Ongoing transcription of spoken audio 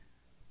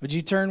Would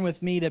you turn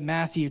with me to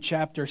Matthew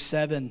chapter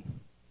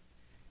 7?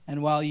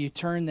 And while you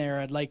turn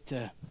there, I'd like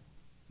to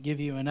give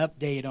you an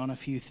update on a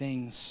few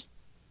things.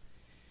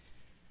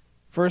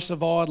 First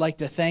of all, I'd like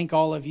to thank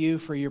all of you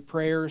for your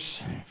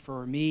prayers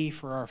for me,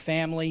 for our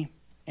family,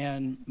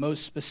 and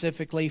most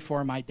specifically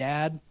for my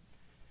dad,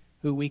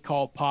 who we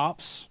call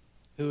Pops,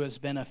 who has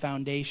been a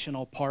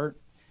foundational part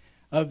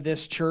of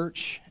this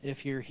church.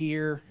 If you're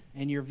here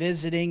and you're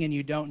visiting and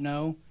you don't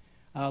know,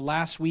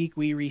 last week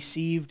we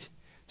received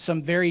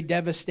some very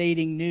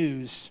devastating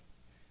news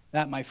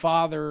that my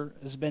father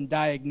has been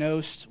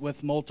diagnosed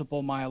with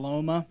multiple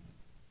myeloma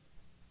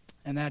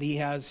and that he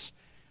has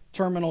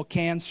terminal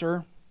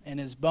cancer in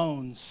his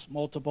bones.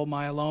 Multiple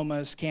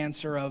myeloma is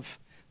cancer of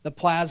the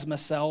plasma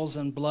cells,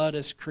 and blood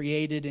is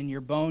created in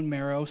your bone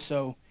marrow.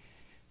 So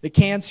the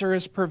cancer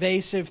is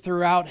pervasive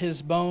throughout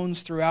his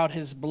bones, throughout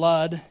his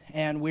blood,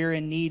 and we're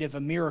in need of a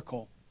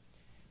miracle.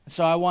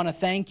 So I want to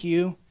thank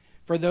you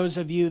for those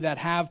of you that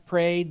have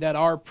prayed, that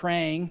are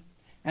praying,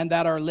 and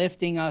that are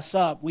lifting us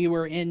up. We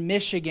were in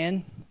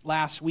Michigan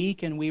last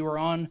week, and we were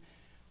on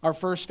our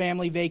first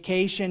family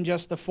vacation,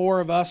 just the four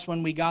of us,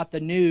 when we got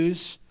the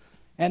news,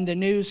 and the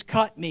news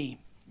cut me.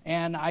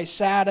 And I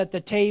sat at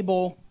the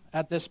table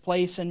at this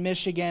place in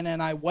Michigan,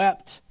 and I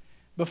wept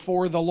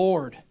before the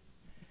Lord.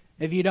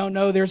 If you don't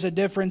know, there's a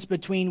difference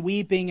between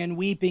weeping and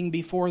weeping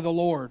before the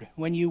Lord.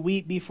 When you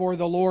weep before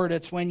the Lord,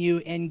 it's when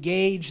you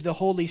engage the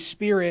Holy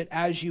Spirit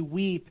as you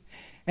weep,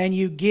 and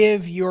you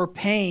give your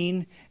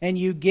pain and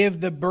you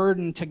give the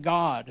burden to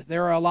God.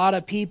 There are a lot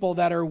of people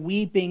that are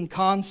weeping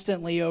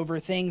constantly over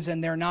things,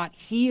 and they're not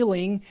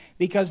healing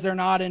because they're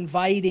not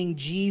inviting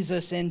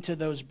Jesus into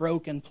those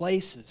broken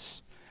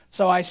places.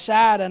 So I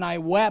sat and I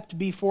wept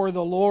before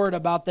the Lord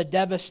about the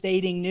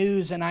devastating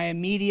news, and I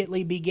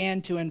immediately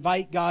began to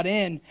invite God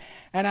in.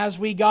 And as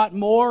we got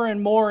more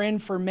and more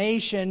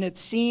information, it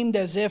seemed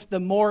as if the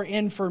more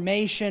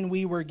information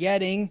we were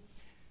getting,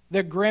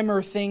 the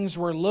grimmer things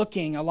were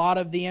looking. A lot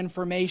of the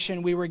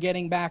information we were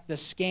getting back, the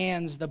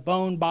scans, the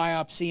bone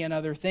biopsy, and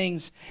other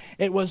things,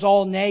 it was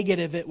all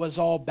negative, it was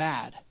all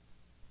bad.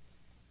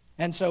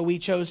 And so we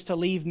chose to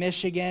leave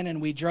Michigan, and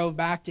we drove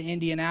back to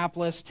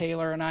Indianapolis.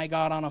 Taylor and I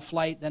got on a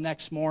flight the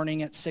next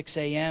morning at 6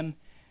 a.m.,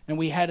 and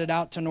we headed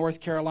out to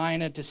North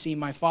Carolina to see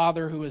my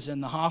father, who was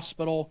in the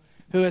hospital,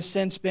 who has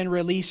since been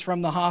released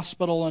from the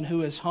hospital and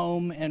who is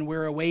home, and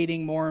we're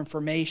awaiting more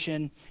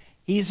information.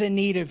 He's in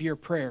need of your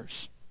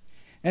prayers.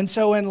 And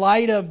so in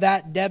light of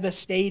that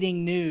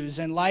devastating news,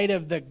 in light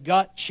of the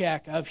gut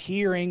check of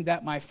hearing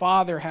that my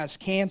father has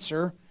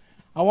cancer,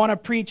 I want to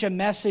preach a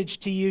message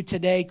to you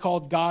today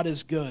called God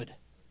is Good.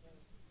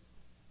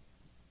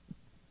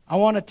 I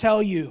want to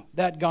tell you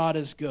that God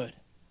is good.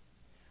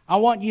 I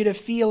want you to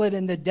feel it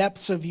in the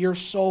depths of your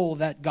soul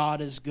that God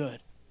is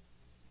good.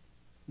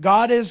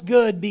 God is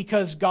good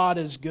because God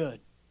is good.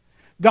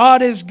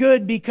 God is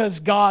good because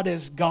God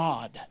is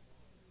God.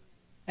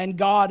 And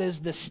God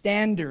is the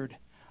standard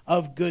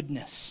of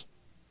goodness.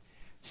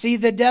 See,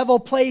 the devil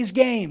plays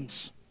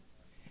games,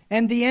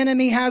 and the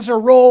enemy has a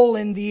role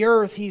in the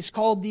earth. He's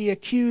called the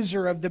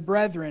accuser of the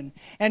brethren.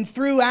 And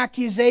through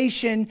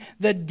accusation,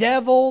 the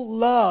devil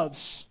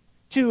loves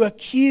to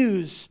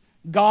accuse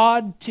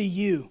God to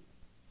you,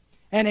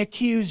 and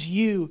accuse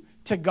you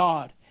to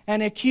God,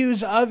 and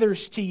accuse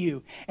others to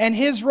you. And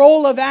his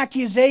role of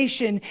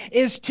accusation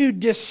is to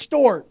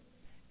distort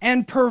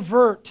and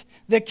pervert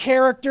the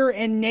character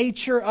and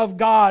nature of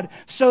God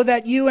so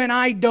that you and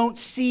I don't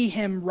see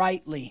Him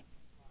rightly.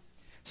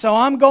 So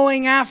I'm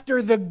going after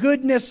the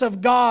goodness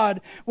of God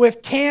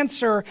with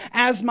cancer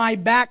as my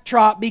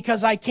backdrop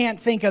because I can't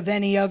think of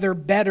any other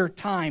better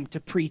time to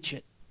preach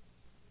it.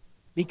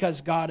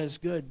 Because God is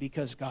good,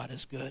 because God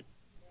is good.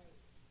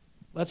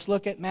 Let's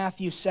look at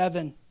Matthew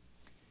 7,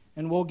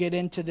 and we'll get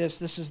into this.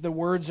 This is the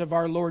words of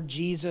our Lord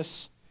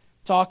Jesus,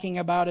 talking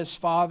about His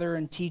Father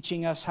and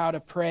teaching us how to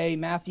pray.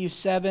 Matthew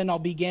 7, I'll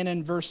begin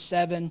in verse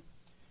 7.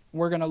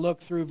 We're going to look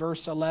through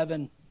verse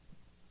 11.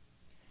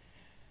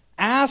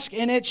 Ask,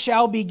 and it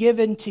shall be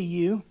given to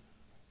you.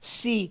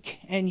 Seek,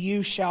 and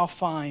you shall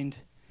find.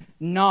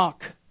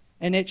 Knock,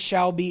 and it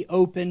shall be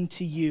opened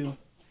to you.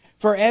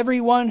 For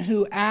everyone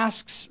who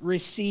asks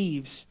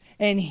receives,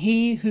 and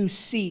he who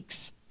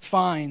seeks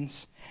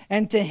finds.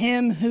 And to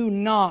him who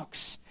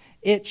knocks,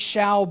 it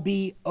shall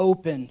be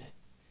opened.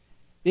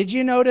 Did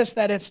you notice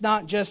that it's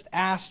not just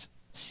ask,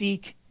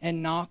 seek,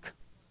 and knock?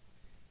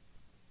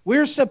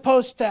 We're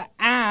supposed to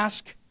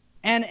ask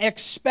and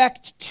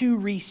expect to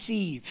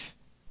receive.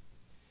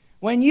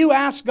 When you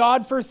ask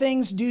God for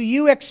things, do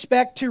you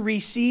expect to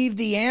receive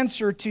the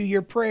answer to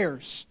your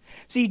prayers?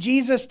 See,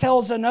 Jesus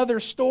tells another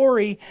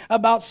story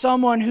about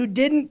someone who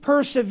didn't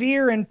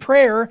persevere in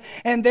prayer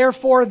and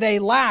therefore they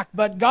lack.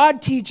 But God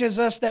teaches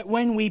us that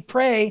when we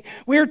pray,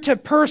 we're to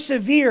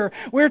persevere.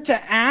 We're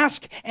to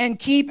ask and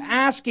keep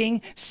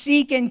asking,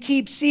 seek and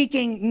keep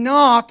seeking,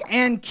 knock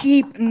and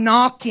keep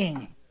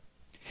knocking.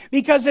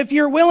 Because if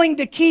you're willing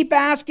to keep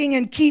asking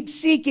and keep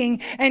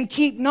seeking and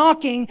keep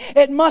knocking,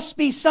 it must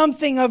be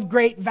something of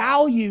great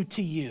value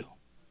to you.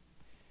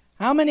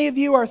 How many of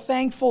you are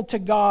thankful to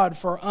God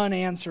for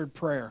unanswered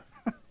prayer?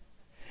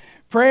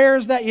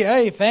 Prayers that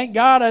hey, thank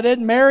God I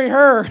didn't marry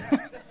her.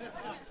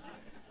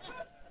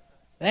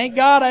 Thank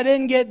God I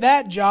didn't get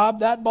that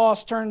job. That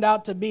boss turned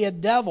out to be a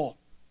devil.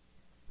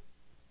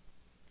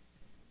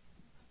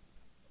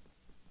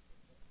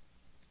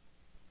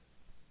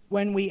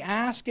 When we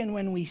ask and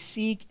when we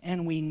seek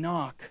and we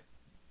knock,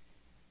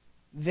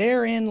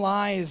 therein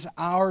lies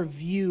our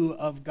view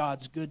of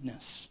God's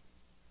goodness.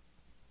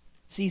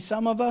 See,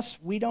 some of us,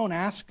 we don't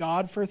ask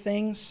God for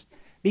things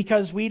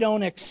because we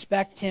don't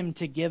expect Him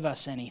to give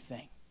us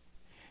anything.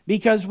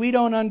 Because we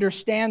don't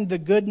understand the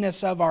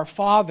goodness of our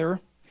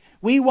Father.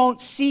 We won't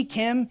seek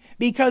Him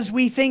because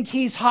we think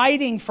He's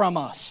hiding from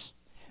us.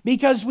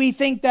 Because we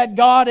think that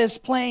God is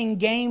playing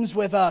games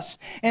with us.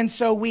 And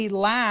so we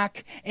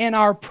lack in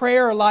our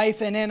prayer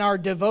life and in our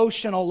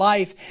devotional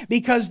life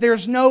because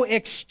there's no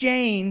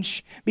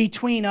exchange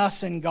between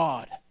us and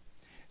God.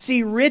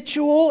 See,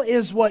 ritual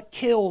is what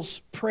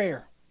kills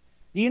prayer.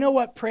 Do you know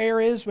what prayer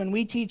is? When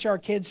we teach our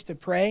kids to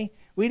pray,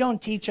 we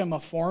don't teach them a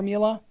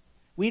formula.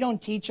 We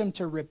don't teach them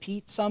to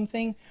repeat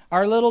something.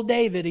 Our little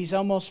David, he's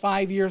almost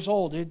 5 years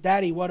old.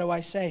 Daddy, what do I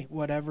say?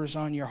 Whatever's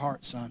on your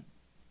heart, son.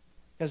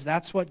 Because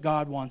that's what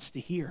God wants to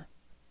hear.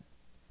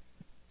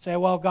 Say,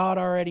 well, God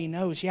already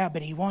knows. Yeah,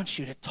 but He wants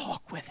you to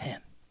talk with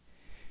Him.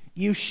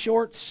 You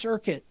short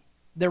circuit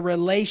the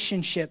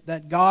relationship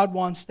that God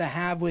wants to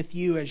have with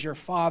you as your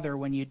Father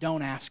when you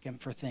don't ask Him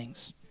for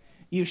things.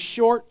 You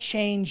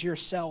shortchange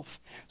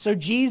yourself. So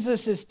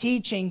Jesus is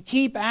teaching,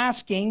 keep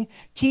asking,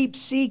 keep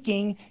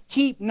seeking,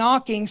 keep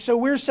knocking. So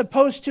we're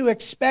supposed to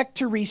expect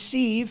to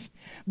receive,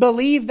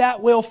 believe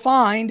that we'll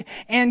find,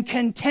 and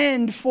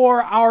contend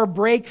for our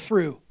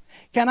breakthrough.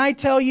 Can I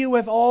tell you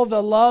with all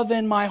the love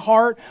in my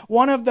heart,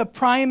 one of the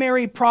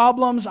primary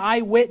problems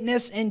I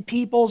witness in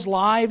people's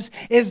lives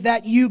is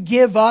that you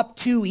give up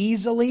too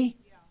easily.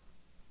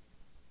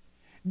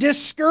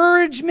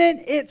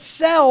 Discouragement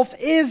itself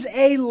is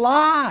a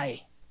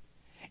lie.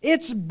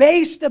 It's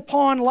based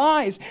upon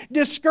lies.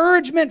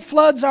 Discouragement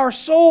floods our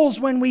souls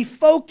when we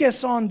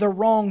focus on the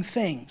wrong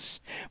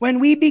things. When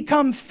we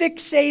become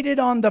fixated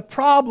on the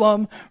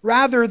problem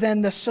rather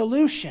than the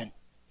solution.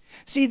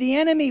 See, the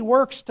enemy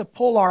works to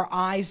pull our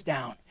eyes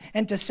down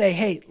and to say,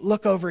 hey,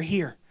 look over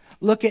here.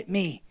 Look at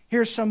me.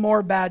 Here's some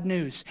more bad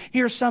news.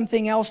 Here's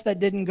something else that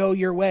didn't go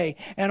your way.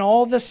 And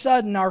all of a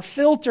sudden, our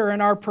filter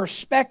and our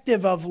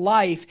perspective of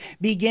life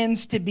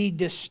begins to be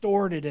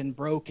distorted and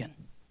broken.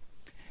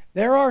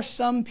 There are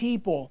some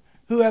people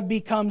who have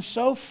become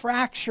so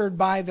fractured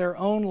by their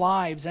own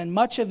lives, and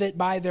much of it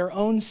by their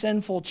own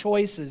sinful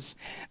choices,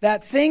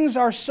 that things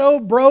are so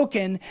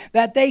broken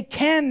that they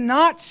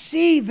cannot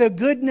see the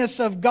goodness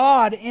of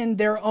God in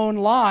their own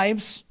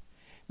lives,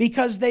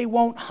 because they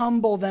won't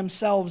humble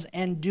themselves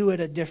and do it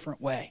a different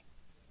way.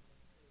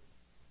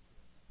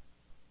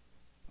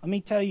 Let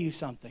me tell you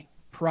something.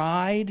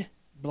 Pride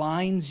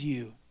blinds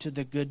you to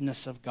the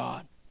goodness of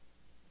God.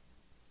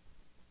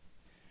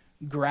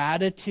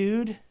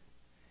 Gratitude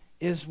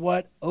is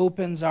what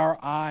opens our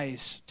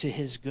eyes to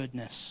His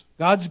goodness.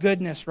 God's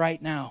goodness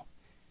right now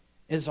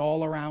is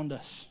all around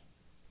us.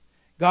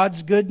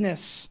 God's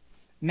goodness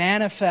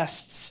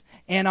manifests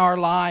in our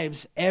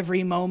lives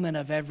every moment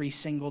of every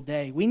single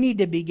day. We need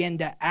to begin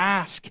to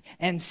ask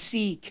and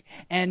seek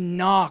and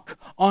knock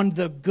on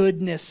the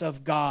goodness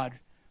of God.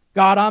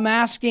 God, I'm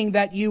asking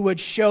that you would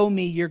show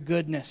me your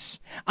goodness.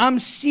 I'm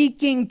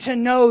seeking to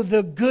know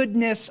the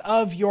goodness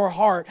of your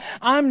heart.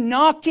 I'm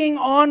knocking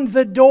on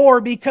the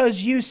door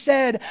because you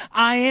said,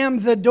 I am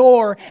the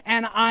door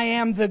and I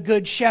am the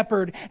good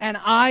shepherd, and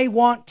I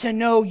want to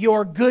know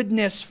your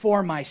goodness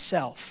for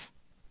myself.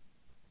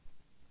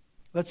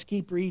 Let's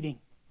keep reading.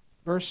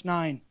 Verse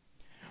 9.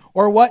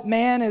 Or what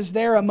man is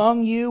there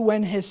among you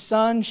when his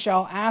son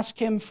shall ask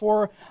him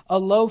for a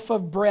loaf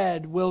of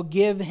bread, will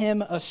give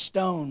him a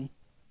stone?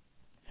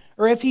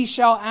 Or if he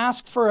shall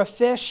ask for a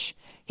fish,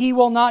 he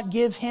will not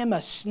give him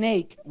a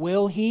snake,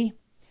 will he?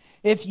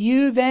 If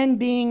you then,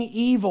 being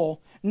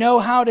evil, know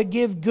how to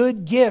give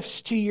good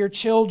gifts to your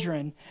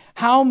children,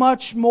 how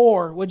much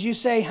more, would you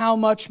say how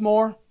much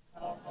more?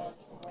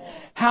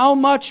 How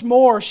much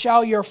more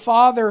shall your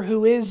Father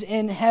who is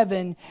in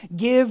heaven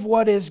give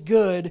what is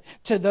good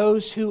to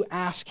those who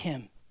ask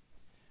Him?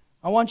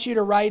 I want you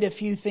to write a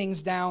few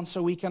things down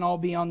so we can all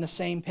be on the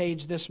same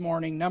page this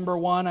morning. Number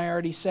one, I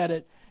already said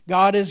it.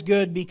 God is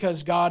good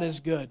because God is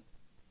good.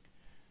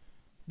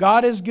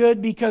 God is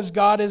good because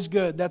God is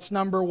good. That's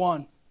number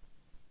one.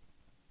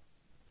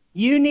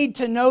 You need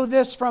to know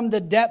this from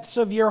the depths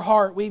of your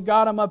heart. We've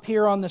got them up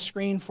here on the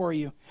screen for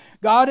you.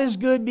 God is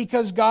good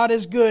because God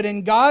is good.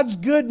 And God's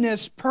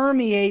goodness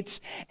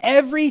permeates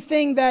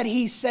everything that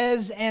He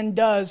says and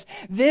does.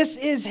 This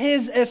is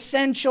His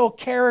essential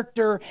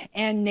character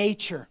and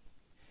nature.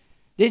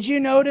 Did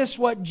you notice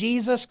what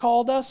Jesus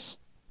called us?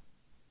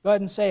 Go ahead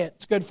and say it.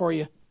 It's good for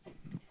you.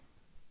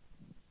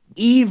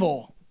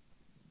 Evil.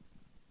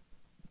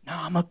 No,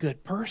 I'm a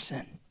good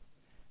person.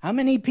 How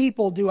many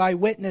people do I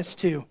witness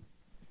to?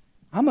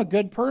 I'm a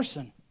good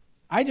person.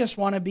 I just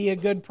want to be a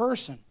good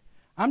person.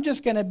 I'm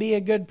just going to be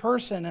a good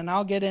person and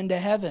I'll get into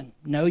heaven.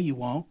 No, you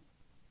won't.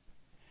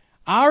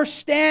 Our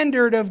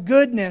standard of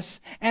goodness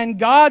and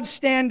God's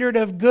standard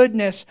of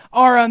goodness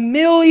are a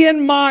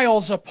million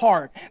miles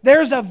apart.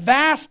 There's a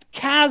vast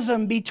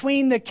chasm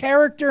between the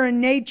character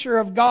and nature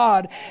of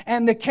God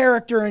and the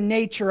character and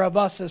nature of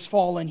us as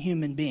fallen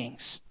human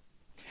beings.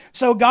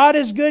 So God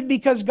is good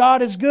because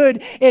God is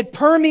good. It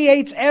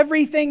permeates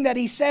everything that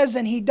He says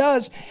and He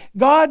does.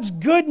 God's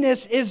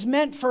goodness is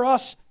meant for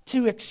us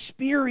to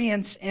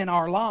experience in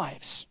our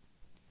lives.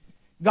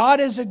 God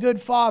is a good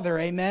Father,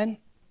 amen?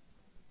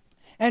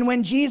 And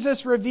when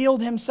Jesus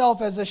revealed Himself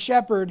as a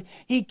shepherd,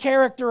 He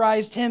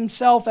characterized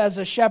Himself as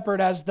a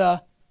shepherd as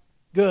the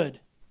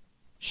good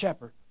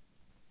shepherd.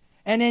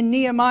 And in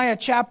Nehemiah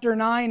chapter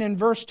 9 and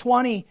verse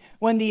 20,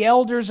 when the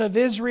elders of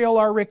Israel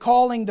are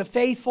recalling the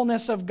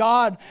faithfulness of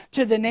God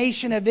to the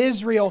nation of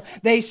Israel,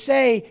 they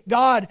say,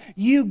 God,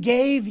 you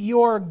gave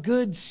your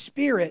good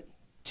spirit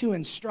to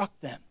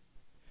instruct them.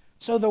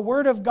 So the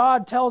Word of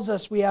God tells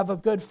us we have a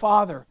good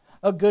Father,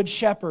 a good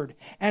shepherd,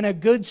 and a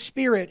good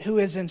Spirit who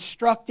is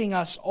instructing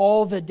us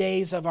all the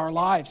days of our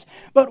lives.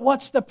 But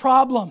what's the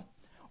problem?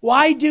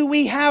 Why do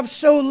we have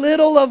so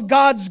little of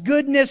God's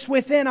goodness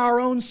within our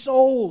own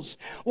souls?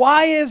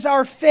 Why is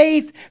our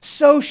faith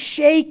so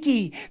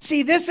shaky?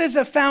 See, this is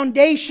a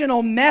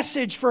foundational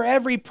message for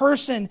every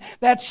person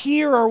that's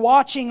here or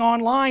watching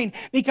online,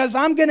 because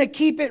I'm going to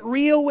keep it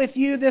real with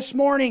you this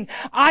morning.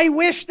 I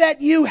wish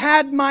that you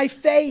had my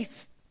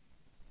faith.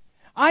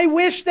 I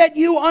wish that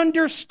you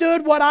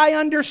understood what I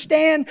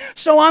understand,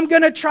 so I'm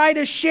going to try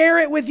to share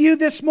it with you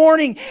this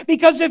morning.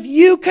 Because if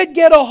you could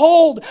get a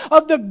hold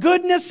of the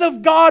goodness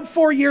of God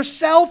for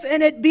yourself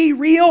and it be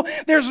real,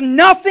 there's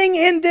nothing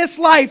in this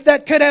life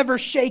that could ever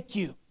shake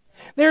you.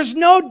 There's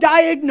no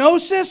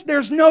diagnosis,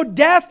 there's no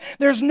death,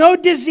 there's no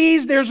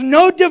disease, there's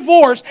no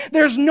divorce,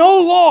 there's no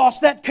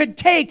loss that could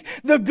take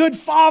the good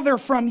Father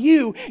from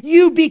you.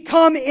 You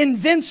become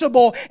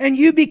invincible and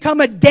you become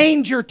a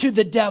danger to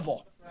the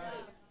devil.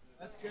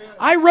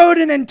 I wrote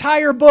an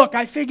entire book.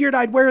 I figured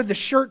I'd wear the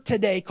shirt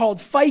today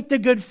called Fight the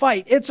Good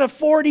Fight. It's a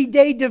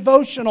 40-day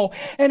devotional,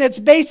 and it's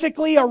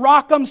basically a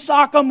rock 'em,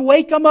 sock 'em,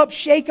 wake 'em up,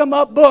 shake 'em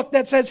up book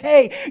that says,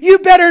 hey, you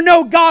better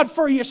know God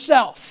for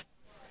yourself.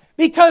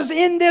 Because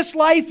in this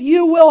life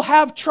you will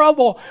have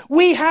trouble.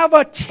 We have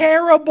a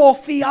terrible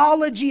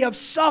theology of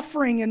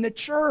suffering in the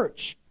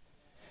church.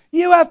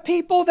 You have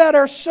people that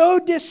are so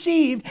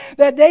deceived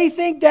that they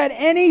think that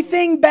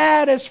anything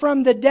bad is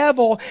from the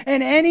devil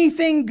and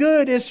anything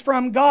good is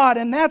from God.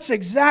 And that's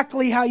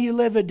exactly how you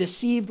live a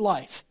deceived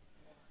life.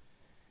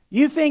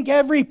 You think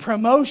every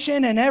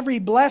promotion and every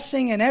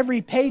blessing and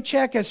every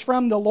paycheck is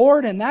from the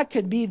Lord, and that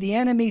could be the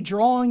enemy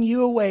drawing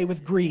you away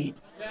with greed.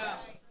 Yeah.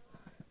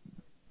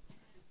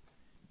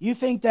 You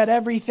think that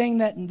everything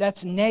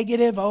that's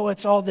negative, oh,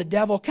 it's all the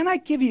devil. Can I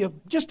give you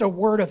just a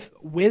word of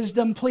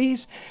wisdom,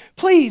 please?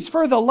 Please,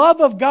 for the love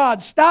of God,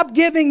 stop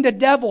giving the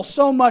devil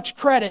so much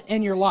credit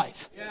in your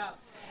life. Yeah.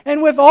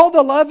 And with all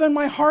the love in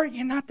my heart,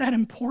 you're not that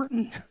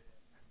important.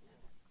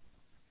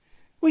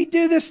 We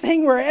do this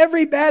thing where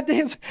every bad day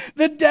is,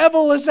 the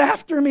devil is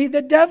after me.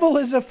 The devil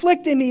is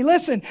afflicting me.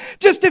 Listen,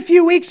 just a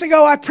few weeks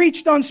ago, I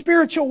preached on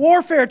spiritual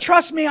warfare.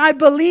 Trust me, I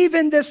believe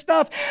in this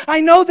stuff.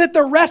 I know that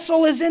the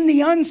wrestle is in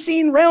the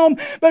unseen realm,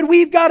 but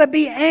we've got to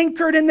be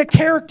anchored in the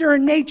character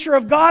and nature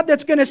of God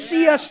that's going to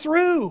see us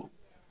through.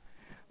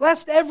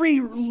 Lest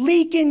every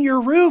leak in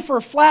your roof or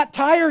flat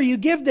tire you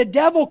give the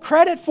devil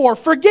credit for,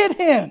 forget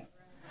him.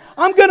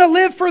 I'm going to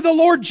live for the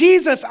Lord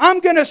Jesus. I'm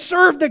going to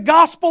serve the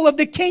gospel of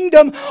the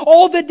kingdom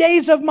all the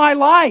days of my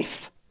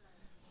life.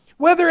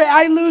 Whether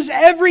I lose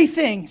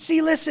everything.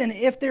 See, listen,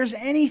 if there's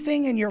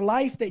anything in your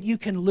life that you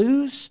can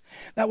lose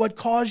that would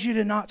cause you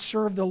to not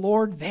serve the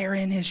Lord,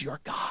 therein is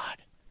your God.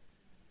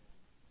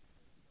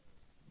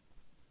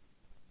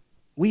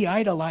 We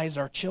idolize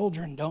our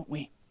children, don't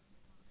we?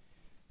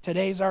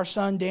 Today's our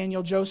son,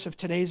 Daniel Joseph.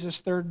 Today's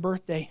his 3rd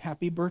birthday.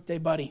 Happy birthday,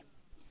 buddy.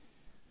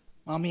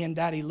 Mommy and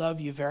Daddy love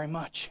you very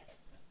much.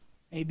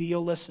 Maybe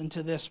you'll listen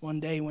to this one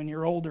day when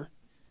you're older.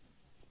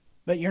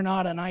 But you're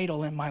not an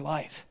idol in my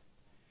life.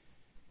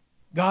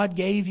 God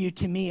gave you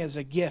to me as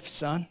a gift,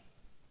 son.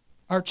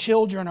 Our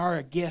children are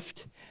a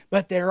gift,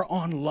 but they're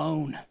on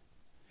loan.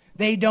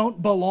 They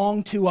don't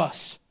belong to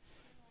us.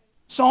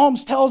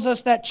 Psalms tells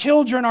us that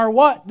children are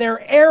what?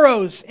 They're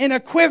arrows in a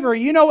quiver.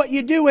 You know what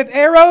you do with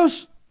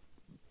arrows?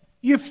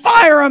 You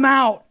fire them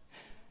out.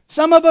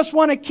 Some of us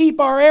want to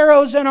keep our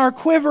arrows in our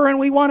quiver, and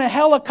we want to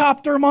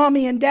helicopter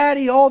mommy and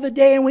daddy all the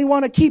day, and we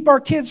want to keep our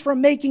kids from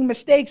making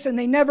mistakes, and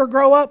they never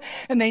grow up,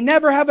 and they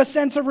never have a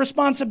sense of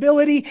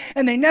responsibility,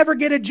 and they never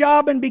get a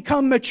job and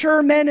become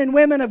mature men and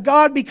women of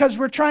God because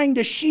we're trying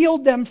to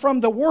shield them from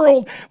the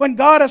world when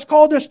God has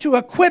called us to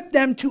equip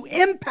them to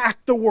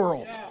impact the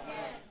world.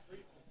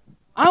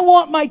 I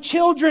want my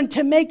children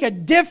to make a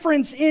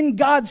difference in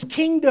God's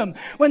kingdom.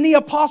 When the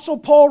Apostle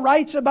Paul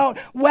writes about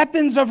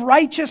weapons of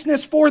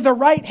righteousness for the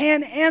right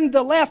hand and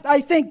the left,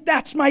 I think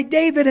that's my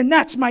David and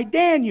that's my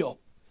Daniel.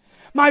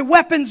 my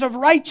weapons of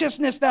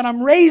righteousness that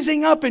I'm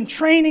raising up and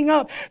training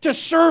up to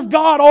serve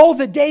God all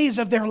the days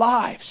of their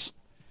lives.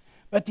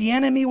 But the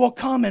enemy will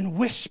come and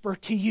whisper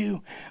to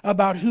you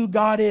about who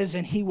God is,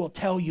 and he will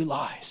tell you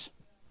lies.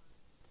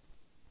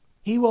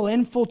 He will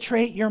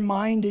infiltrate your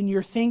mind and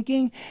your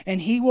thinking, and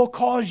he will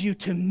cause you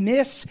to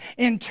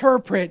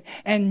misinterpret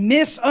and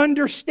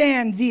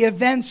misunderstand the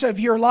events of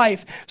your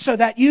life so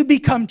that you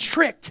become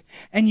tricked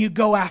and you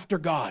go after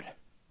God.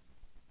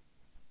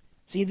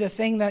 See, the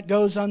thing that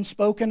goes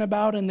unspoken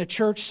about in the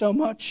church so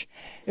much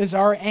is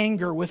our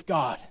anger with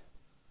God.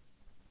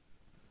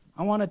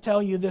 I want to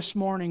tell you this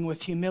morning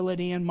with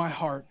humility in my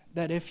heart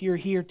that if you're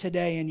here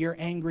today and you're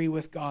angry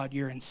with God,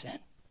 you're in sin.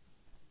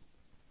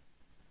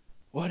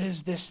 What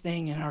is this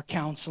thing in our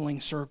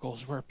counseling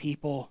circles where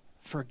people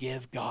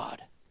forgive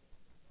God?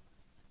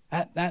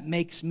 That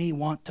makes me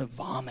want to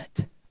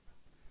vomit.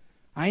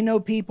 I know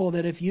people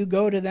that if you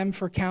go to them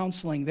for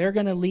counseling, they're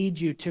going to lead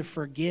you to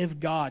forgive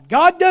God.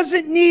 God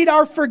doesn't need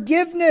our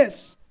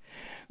forgiveness.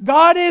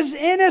 God is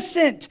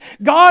innocent.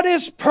 God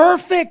is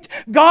perfect.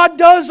 God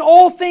does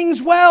all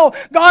things well.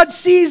 God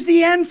sees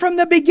the end from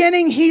the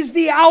beginning. He's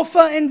the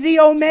Alpha and the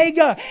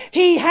Omega.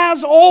 He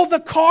has all the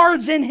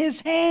cards in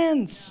His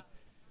hands.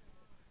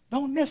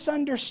 Don't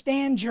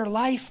misunderstand your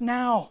life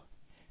now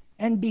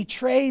and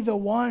betray the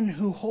one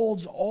who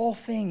holds all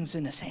things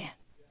in His hand.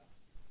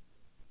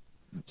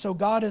 So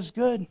God is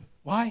good.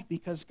 Why?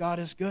 Because God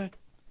is good.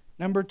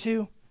 Number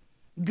 2,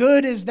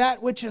 good is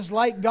that which is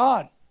like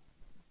God.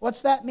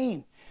 What's that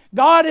mean?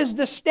 God is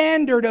the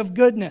standard of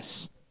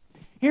goodness.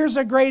 Here's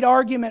a great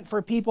argument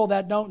for people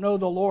that don't know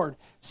the Lord.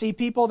 See,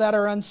 people that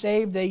are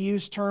unsaved, they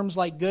use terms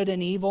like good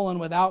and evil, and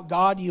without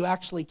God, you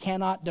actually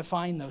cannot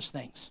define those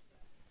things.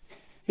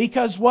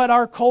 Because what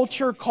our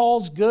culture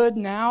calls good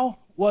now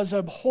was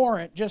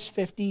abhorrent just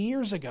 50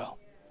 years ago.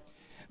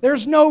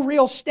 There's no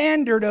real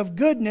standard of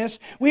goodness.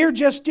 We're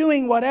just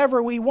doing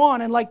whatever we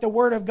want. And like the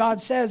Word of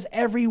God says,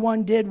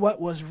 everyone did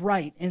what was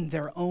right in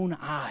their own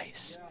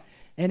eyes.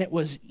 And it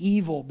was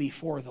evil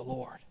before the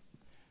Lord.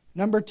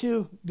 Number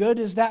 2, good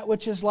is that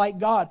which is like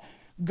God.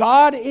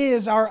 God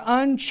is our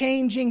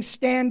unchanging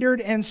standard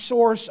and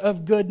source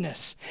of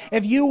goodness.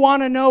 If you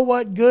want to know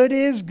what good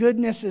is,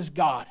 goodness is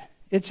God.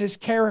 It's His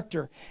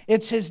character.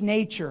 It's His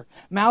nature.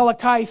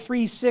 Malachi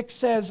 3:6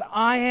 says,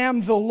 I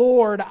am the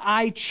Lord,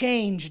 I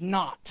change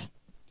not.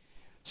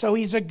 So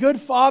He's a good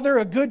Father,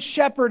 a good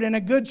shepherd, and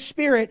a good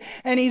Spirit,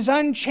 and He's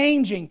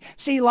unchanging.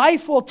 See,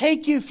 life will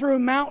take you through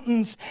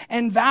mountains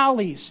and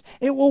valleys.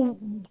 It will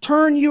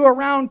turn you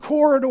around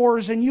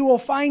corridors, and you will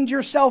find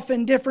yourself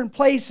in different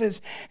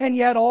places, and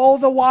yet all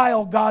the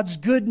while God's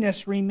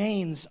goodness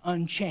remains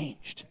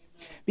unchanged,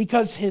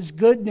 because His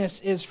goodness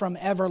is from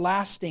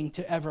everlasting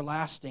to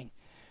everlasting.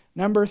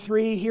 Number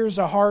 3, here's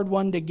a hard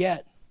one to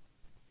get.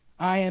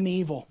 I am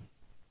evil.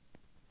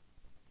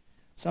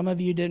 Some of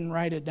you didn't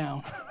write it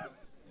down.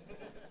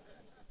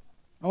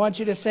 I want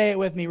you to say it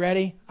with me.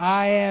 Ready?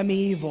 I am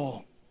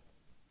evil.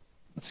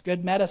 That's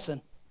good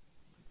medicine.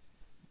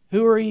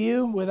 Who are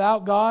you?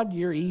 Without God,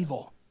 you're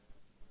evil.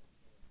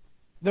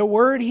 The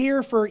word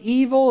here for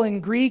evil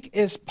in Greek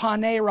is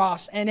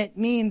paneros, and it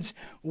means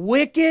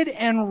wicked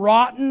and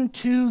rotten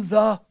to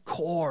the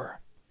core.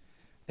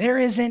 There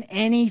isn't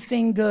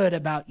anything good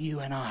about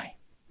you and I.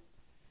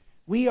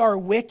 We are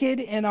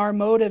wicked in our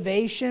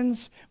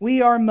motivations.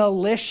 We are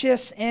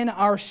malicious in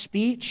our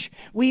speech.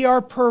 We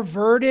are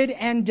perverted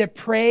and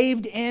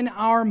depraved in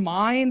our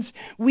minds.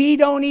 We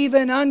don't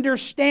even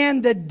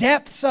understand the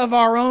depths of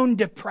our own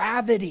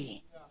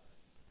depravity.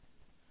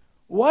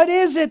 What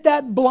is it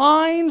that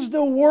blinds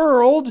the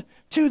world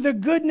to the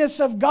goodness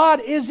of God?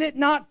 Is it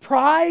not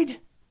pride?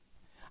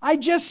 I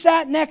just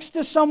sat next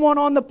to someone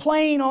on the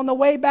plane on the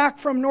way back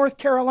from North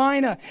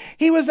Carolina.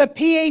 He was a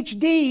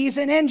PhD. He's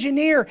an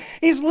engineer.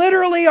 He's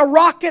literally a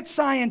rocket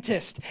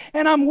scientist.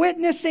 And I'm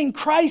witnessing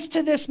Christ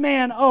to this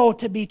man. Oh,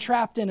 to be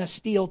trapped in a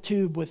steel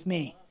tube with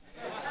me.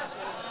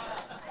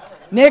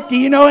 Nick, do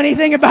you know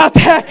anything about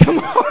that? Come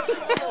on.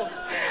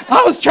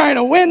 I was trying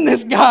to win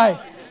this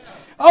guy.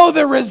 Oh,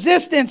 the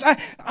resistance.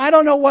 I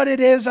don't know what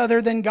it is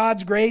other than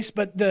God's grace,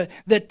 but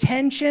the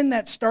tension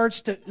that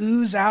starts to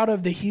ooze out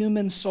of the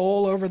human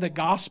soul over the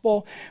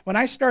gospel, when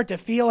I start to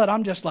feel it,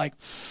 I'm just like,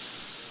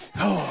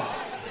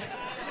 oh,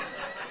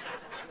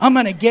 I'm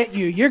going to get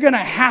you. You're going to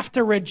have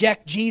to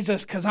reject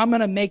Jesus because I'm going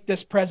to make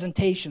this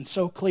presentation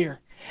so clear.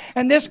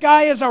 And this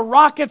guy is a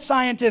rocket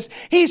scientist.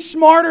 He's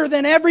smarter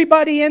than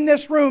everybody in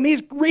this room.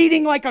 He's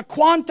reading like a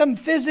quantum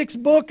physics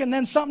book and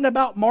then something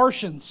about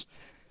Martians.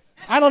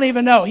 I don't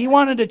even know. He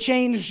wanted to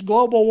change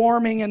global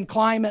warming and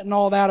climate and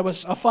all that. It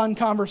was a fun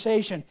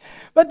conversation.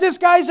 But this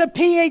guy's a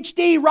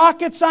PhD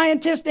rocket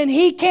scientist, and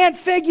he can't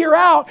figure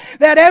out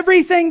that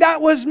everything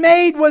that was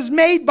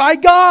made by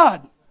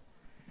God.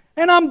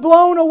 And I'm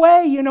blown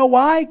away. You know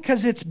why?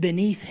 Because it's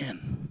beneath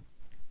him.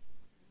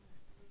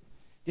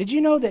 Did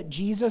you know that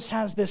Jesus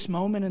has this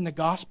moment in the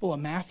Gospel of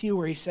Matthew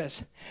where He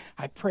says,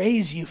 I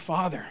praise you,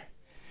 Father,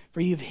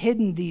 for you've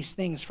hidden these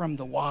things from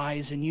the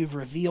wise and you've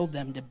revealed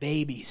them to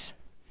babies.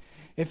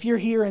 If you're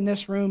here in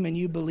this room and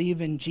you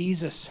believe in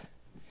Jesus,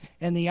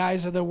 In the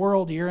eyes of the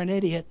world, you're an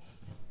idiot.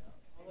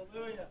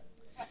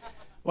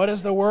 What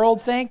does the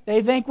world think?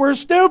 They think we're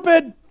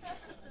stupid.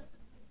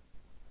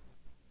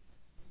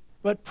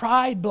 But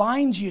pride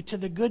blinds you to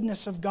the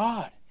goodness of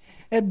God.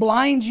 It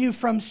blinds you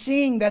from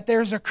seeing that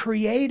there's a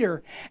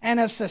creator and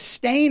a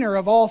sustainer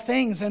of all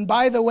things. And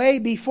by the way,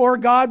 before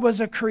God was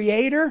a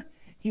creator,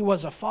 He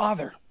was a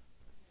father.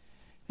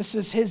 This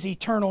is His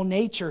eternal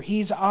nature.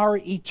 He's our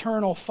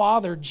eternal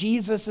Father.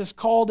 Jesus is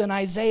called in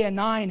Isaiah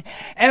 9,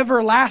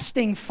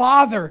 Everlasting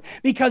Father,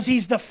 because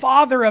He's the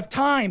Father of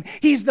time.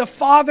 He's the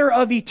Father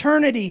of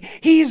eternity.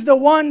 He's the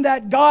one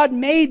that God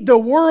made the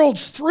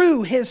worlds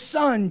through His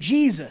Son,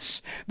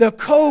 Jesus, the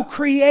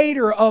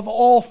co-creator of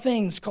all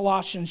things,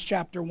 Colossians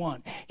chapter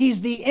 1.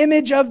 He's the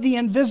image of the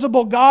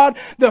invisible God,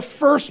 the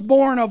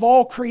firstborn of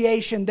all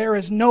creation. There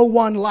is no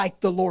one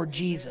like the Lord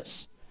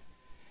Jesus.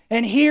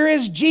 And here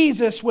is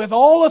Jesus with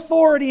all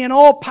authority and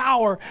all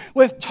power,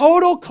 with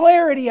total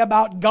clarity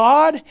about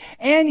God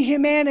and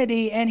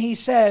humanity. And He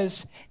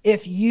says,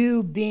 if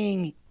you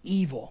being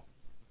evil.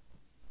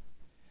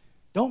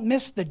 Don't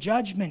miss the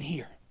judgment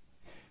here.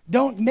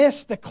 Don't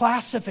miss the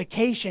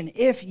classification.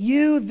 If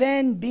you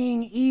then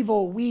being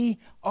evil, we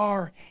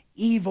are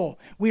evil.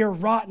 We are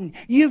rotten.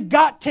 You've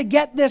got to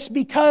get this,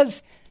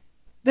 because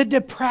the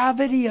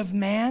depravity of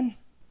man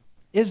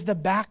is the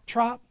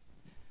backdrop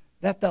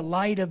that the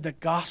light of the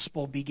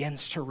gospel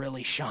begins to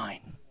really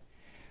shine.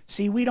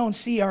 See, we don't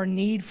see our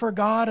need for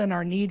God and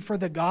our need for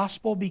the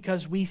gospel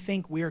because we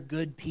think we're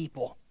good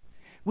people.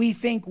 We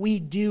think we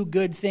do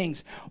good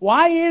things.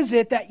 Why is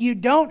it that you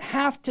don't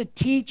have to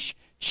teach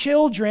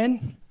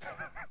children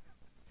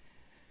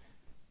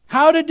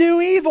how to do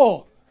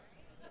evil?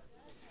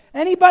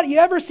 Anybody, you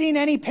ever seen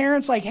any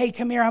parents like, hey,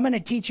 come here, I'm going to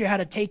teach you how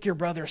to take your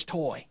brother's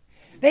toy?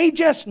 They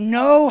just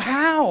know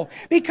how,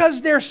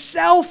 because they're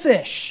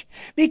selfish,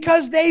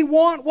 because they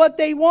want what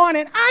they want,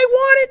 and I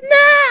want it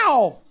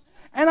now.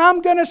 And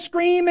I'm going to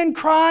scream and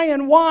cry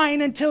and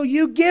whine until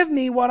you give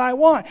me what I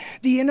want.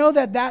 Do you know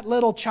that that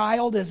little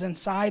child is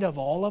inside of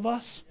all of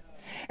us?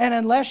 And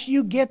unless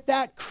you get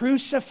that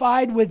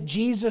crucified with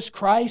Jesus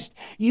Christ,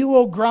 you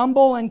will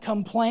grumble and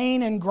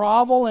complain and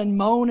grovel and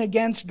moan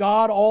against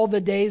God all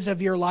the days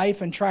of your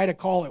life and try to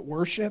call it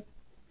worship.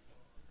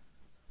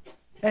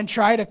 And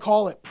try to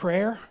call it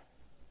prayer.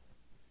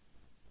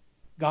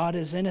 God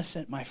is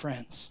innocent, my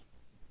friends.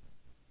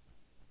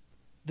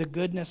 The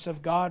goodness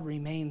of God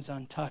remains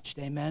untouched.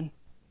 Amen.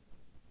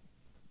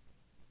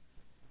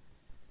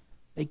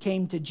 They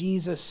came to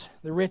Jesus,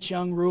 the rich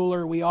young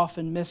ruler. We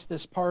often miss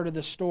this part of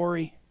the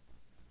story.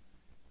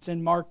 It's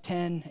in Mark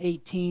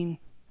 10:18.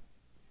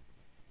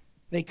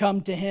 They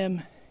come to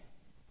Him,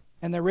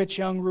 and the rich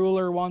young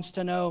ruler wants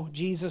to know,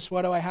 Jesus,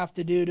 what do I have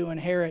to do to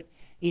inherit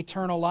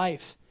eternal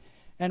life?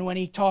 And when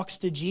he talks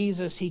to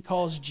Jesus, he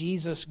calls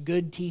Jesus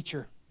good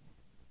teacher.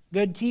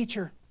 Good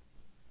teacher.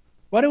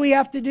 What do we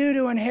have to do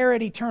to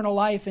inherit eternal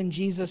life? And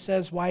Jesus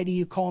says, why do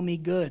you call me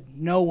good?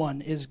 No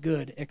one is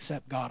good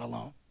except God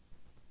alone.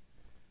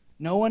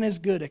 No one is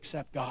good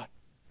except God.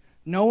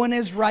 No one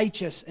is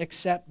righteous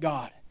except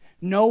God.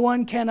 No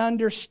one can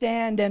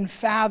understand and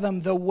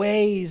fathom the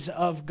ways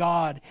of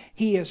God.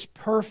 He is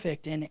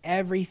perfect in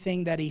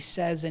everything that He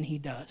says and He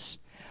does.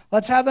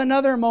 Let's have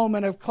another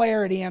moment of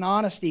clarity and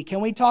honesty. Can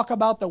we talk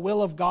about the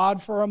will of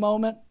God for a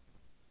moment?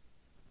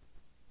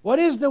 What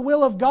is the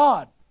will of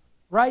God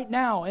right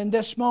now in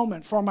this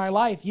moment for my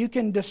life? You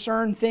can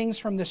discern things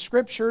from the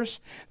Scriptures.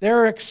 There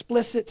are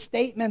explicit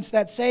statements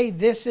that say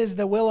this is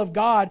the will of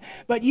God.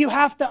 But you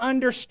have to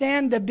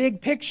understand the big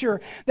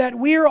picture, that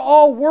we're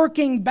all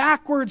working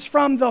backwards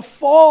from the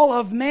fall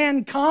of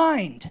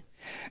mankind.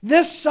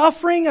 This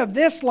suffering of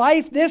this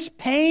life, this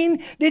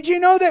pain, did you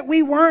know that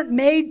we weren't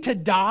made to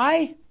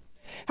die?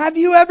 Have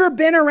you ever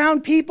been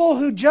around people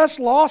who just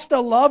lost a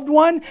loved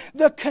one?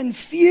 The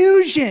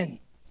confusion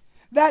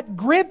that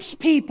grips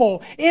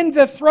people in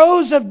the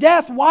throes of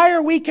death. Why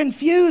are we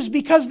confused?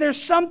 Because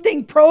there's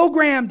something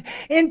programmed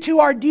into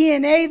our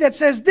DNA that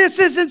says this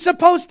isn't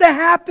supposed to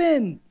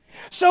happen.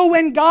 So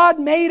when God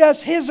made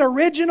us, His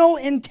original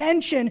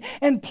intention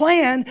and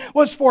plan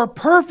was for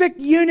perfect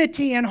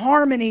unity and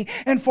harmony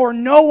and for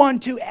no one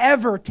to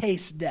ever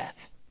taste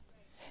death.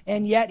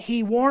 And yet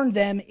He warned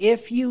them,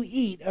 if you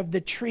eat of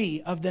the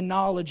tree of the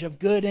knowledge of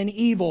good and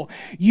evil,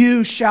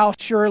 you shall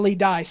surely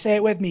die. Say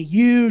it with me.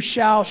 You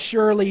shall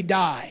surely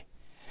die.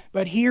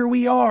 But here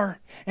we are,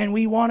 and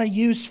we want to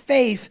use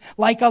faith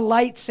like a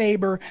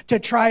lightsaber to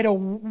try to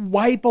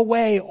wipe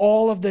away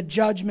all of the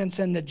judgments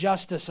and the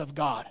justice of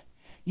God.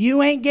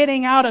 You ain't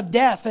getting out of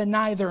death, and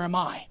neither am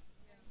I.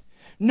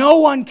 No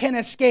one can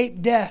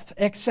escape death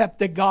except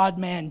the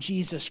God-man,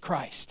 Jesus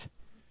Christ.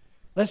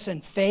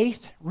 Listen,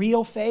 faith,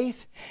 real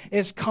faith,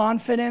 is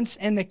confidence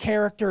in the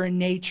character and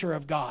nature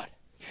of God.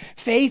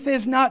 Faith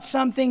is not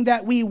something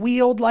that we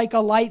wield like a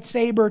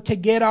lightsaber to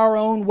get our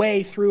own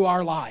way through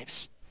our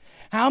lives.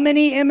 How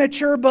many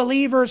immature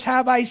believers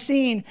have I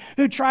seen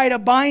who try to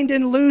bind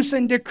and loose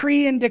and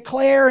decree and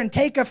declare and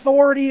take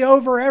authority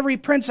over every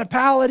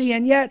principality,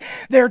 and yet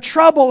their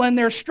trouble and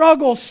their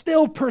struggles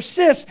still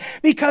persist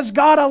because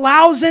God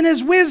allows in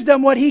His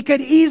wisdom what He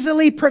could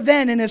easily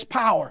prevent in His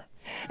power.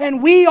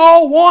 And we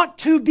all want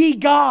to be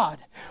God.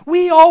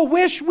 We all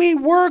wish we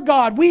were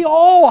God. We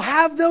all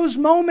have those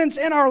moments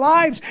in our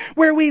lives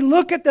where we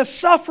look at the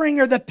suffering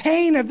or the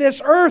pain of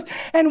this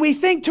earth and we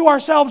think to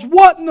ourselves,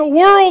 what in the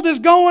world is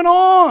going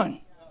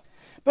on?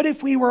 But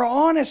if we were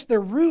honest, the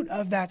root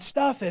of that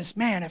stuff is,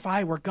 man, if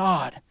I were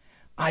God,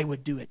 I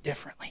would do it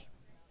differently.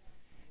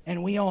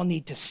 And we all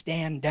need to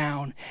stand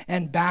down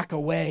and back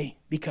away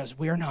because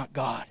we're not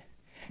God.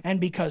 And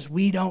because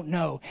we don't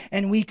know,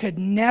 and we could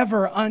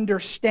never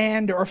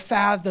understand or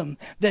fathom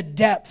the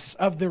depths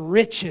of the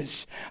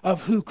riches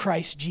of who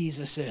Christ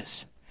Jesus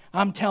is.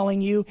 I'm telling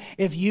you,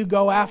 if you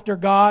go after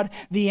God,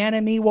 the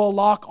enemy will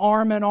lock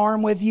arm in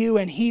arm with you,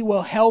 and he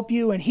will help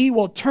you, and he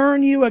will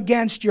turn you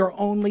against your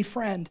only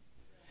friend.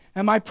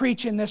 Am I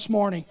preaching this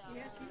morning?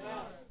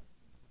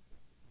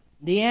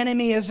 The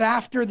enemy is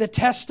after the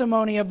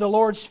testimony of the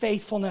Lord's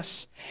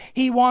faithfulness.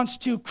 He wants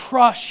to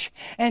crush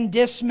and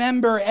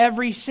dismember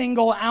every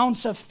single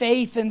ounce of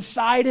faith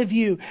inside of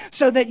you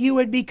so that you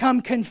would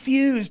become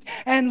confused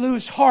and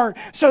lose heart,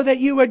 so that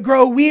you would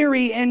grow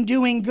weary in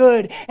doing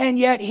good. And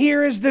yet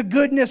here is the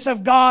goodness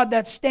of God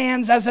that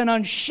stands as an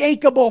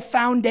unshakable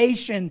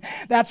foundation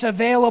that's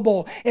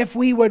available if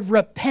we would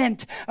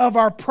repent of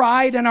our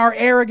pride and our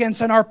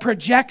arrogance and our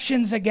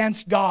projections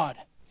against God.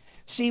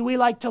 See, we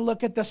like to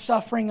look at the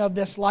suffering of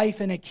this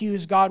life and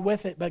accuse God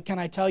with it. But can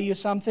I tell you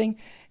something?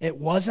 It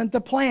wasn't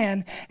the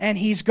plan, and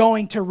He's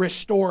going to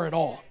restore it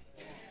all.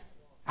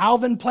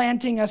 Alvin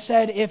Plantinga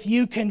said, if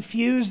you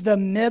confuse the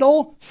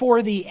middle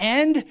for the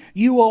end,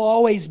 you will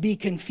always be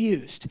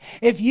confused.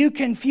 If you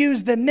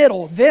confuse the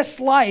middle,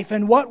 this life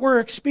and what we're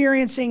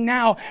experiencing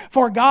now,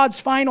 for God's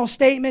final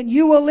statement,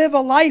 you will live a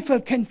life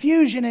of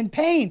confusion and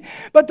pain.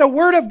 But the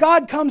Word of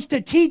God comes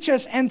to teach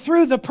us, and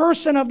through the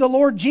person of the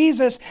Lord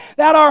Jesus,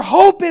 that our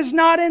hope is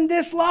not in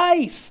this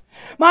life.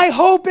 My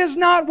hope is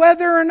not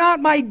whether or not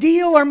my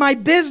deal or my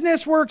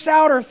business works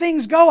out or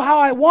things go how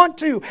I want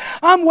to.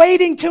 I'm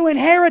waiting to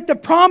inherit the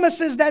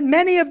promises that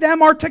many of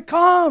them are to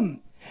come.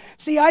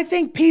 See, I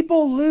think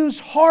people lose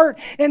heart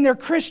in their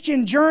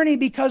Christian journey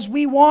because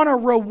we want a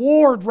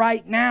reward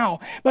right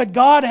now. But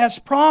God has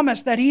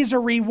promised that He's a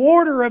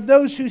rewarder of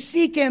those who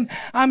seek Him.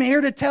 I'm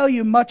here to tell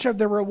you much of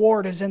the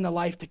reward is in the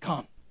life to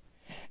come.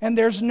 And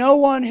there's no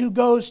one who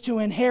goes to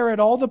inherit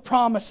all the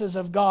promises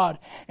of God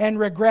and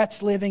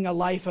regrets living a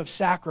life of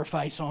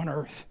sacrifice on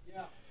earth.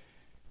 Yeah.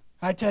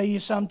 I tell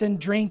you something,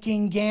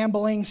 drinking,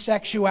 gambling,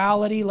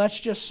 sexuality, let's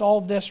just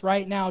solve this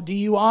right now. Do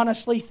you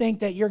honestly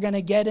think that you're going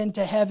to get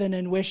into heaven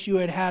and wish you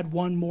had had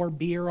one more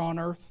beer on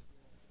earth?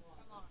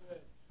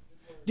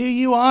 Do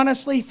you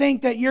honestly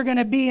think that you're going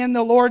to be in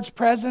the Lord's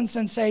presence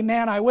and say,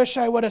 man, I wish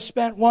I would have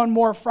spent one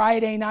more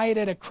Friday night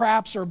at a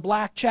craps or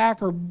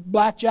blackjack or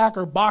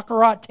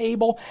baccarat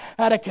table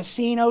at a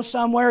casino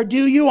somewhere?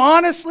 Do you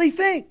honestly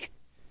think?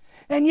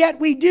 And yet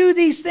we do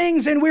these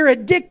things and we're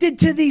addicted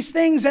to these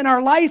things, and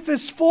our life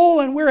is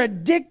full, and we're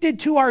addicted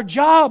to our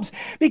jobs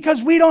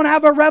because we don't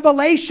have a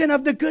revelation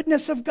of the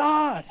goodness of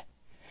God.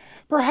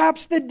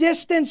 Perhaps the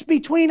distance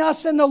between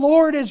us and the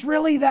Lord is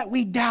really that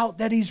we doubt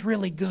that He's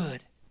really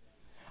good.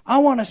 I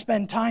want to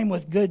spend time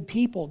with good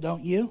people,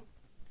 don't you?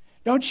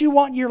 Don't you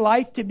want your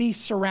life to be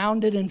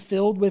surrounded and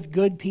filled with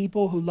good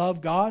people who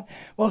love God?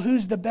 Well,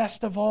 who's the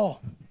best of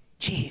all?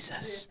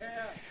 Jesus.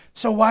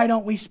 So why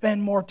don't we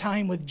spend more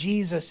time with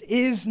Jesus?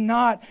 Is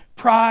not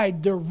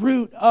pride the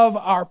root of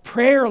our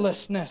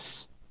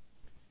prayerlessness?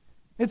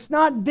 It's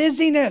not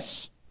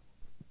busyness.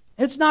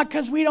 It's not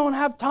because we don't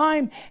have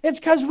time. It's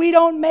because we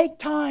don't make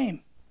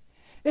time.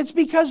 It's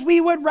because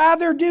we would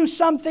rather do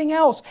something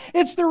else.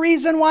 It's the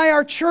reason why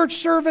our church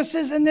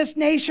services in this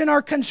nation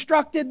are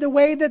constructed the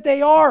way that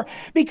they are.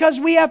 Because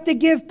we have to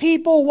give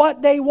people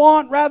what they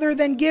want rather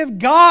than give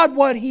God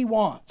what He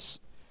wants.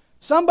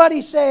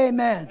 Somebody say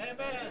amen.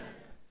 Amen.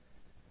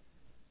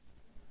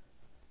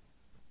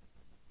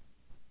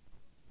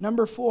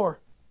 Number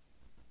 4.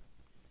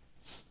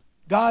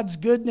 God's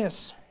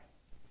goodness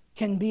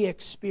can be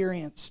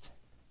experienced.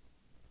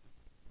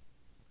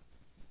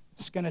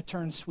 It's going to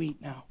turn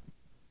sweet now.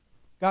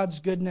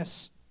 God's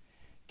goodness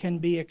can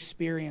be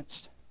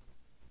experienced.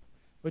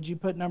 Would you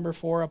put number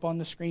 4 up on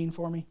the screen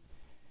for me?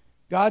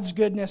 God's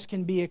goodness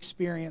can be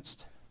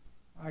experienced.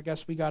 I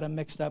guess we got them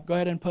mixed up. Go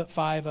ahead and put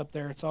 5 up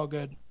there. It's all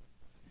good.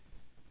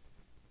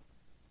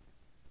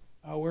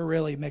 Oh, we're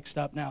really mixed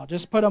up now.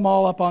 Just put them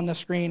all up on the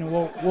screen and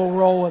we'll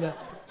roll with it.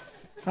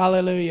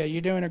 Hallelujah.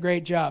 You're doing a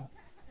great job.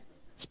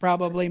 It's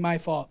probably my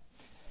fault.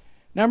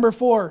 Number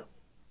 4,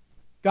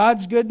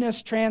 God's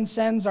goodness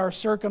transcends our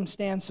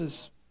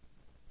circumstances.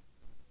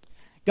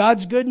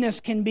 God's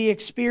goodness can be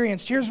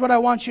experienced. Here's what I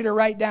want you to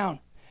write down.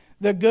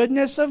 The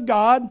goodness of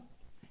God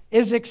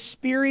is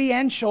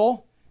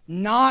experiential,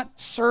 not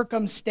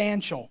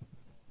circumstantial.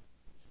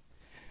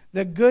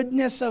 The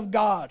goodness of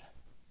God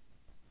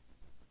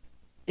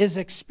is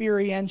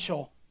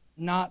experiential,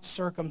 not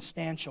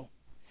circumstantial.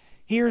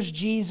 Here's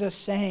Jesus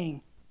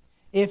saying,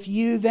 if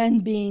you then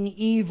being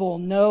evil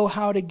know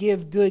how to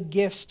give good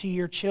gifts to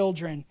your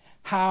children,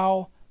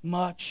 how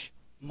much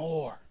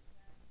more?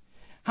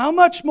 How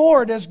much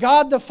more does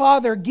God the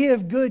Father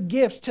give good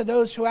gifts to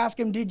those who ask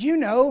Him? Did you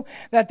know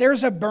that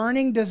there's a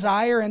burning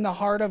desire in the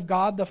heart of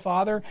God the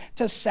Father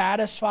to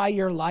satisfy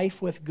your life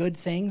with good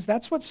things?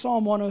 That's what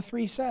Psalm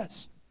 103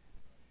 says.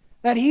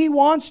 That He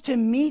wants to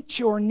meet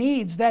your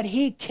needs, that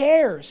He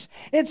cares.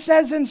 It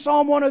says in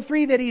Psalm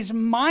 103 that He's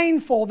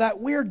mindful that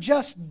we're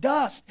just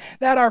dust,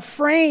 that our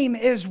frame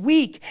is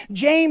weak.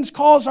 James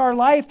calls our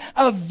life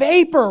a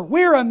vapor.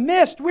 We're a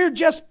mist. We're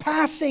just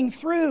passing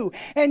through.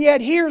 And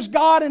yet here's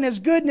God and His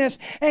goodness,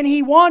 and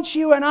He wants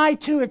you and I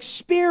to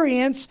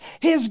experience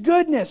His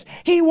goodness.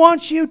 He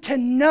wants you to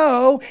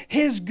know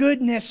His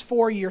goodness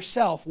for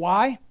yourself.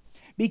 Why?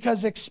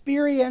 Because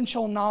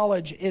experiential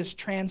knowledge is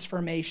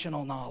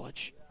transformational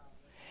knowledge.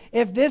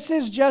 If this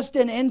is just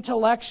an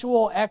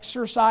intellectual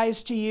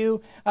exercise to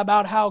you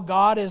about how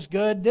God is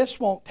good, this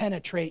won't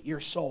penetrate your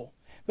soul.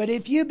 But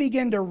if you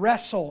begin to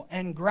wrestle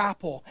and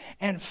grapple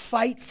and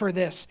fight for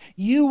this,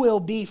 you will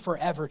be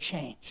forever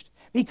changed.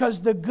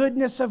 Because the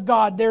goodness of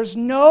God, there's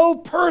no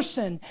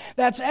person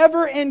that's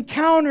ever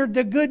encountered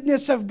the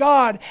goodness of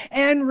God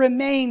and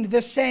remained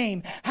the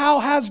same. How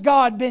has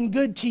God been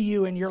good to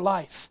you in your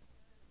life?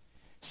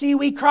 See,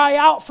 we cry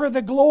out for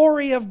the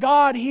glory of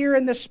God here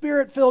in the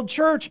Spirit-filled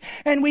church,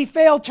 and we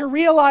fail to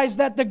realize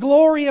that the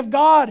glory of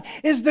God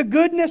is the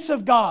goodness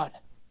of God.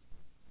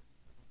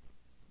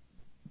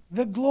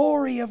 The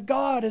glory of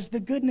God is the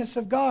goodness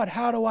of God.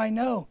 How do I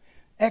know?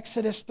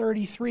 Exodus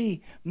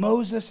 33,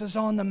 Moses is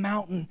on the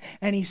mountain,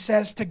 and he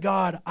says to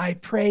God, I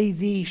pray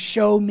thee,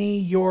 show me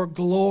your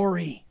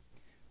glory.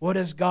 What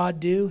does God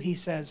do? He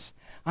says,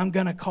 I'm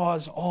going to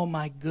cause all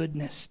my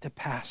goodness to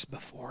pass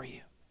before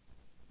you.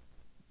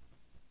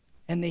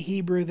 And the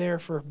Hebrew there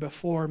for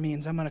before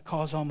means I'm going to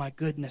cause all my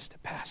goodness to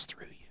pass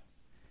through you.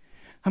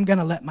 I'm going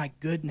to let my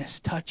goodness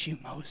touch you,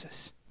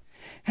 Moses.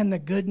 And the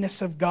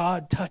goodness of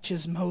God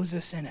touches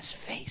Moses and his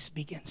face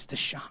begins to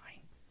shine.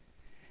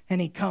 And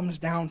he comes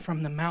down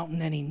from the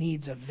mountain and he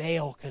needs a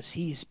veil because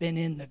he's been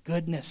in the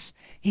goodness.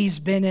 He's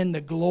been in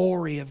the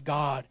glory of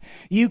God.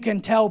 You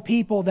can tell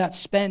people that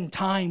spend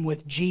time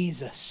with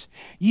Jesus.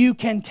 You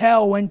can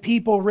tell when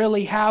people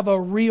really have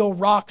a real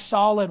rock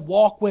solid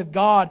walk with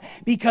God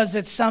because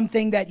it's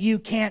something that you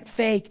can't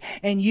fake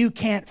and you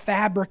can't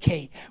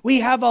fabricate. We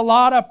have a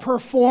lot of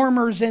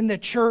performers in the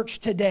church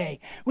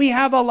today. We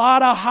have a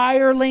lot of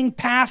hireling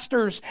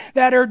pastors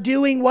that are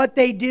doing what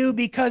they do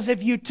because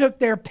if you took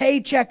their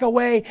paycheck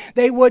away,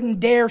 they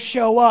wouldn't dare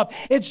show up.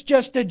 It's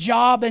just a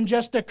job and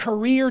just a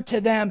career to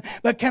them.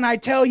 But can I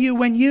tell you,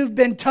 when you've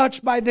been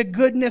touched by the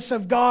goodness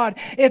of God,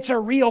 it's a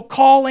real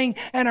calling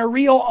and a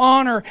real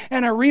honor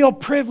and a real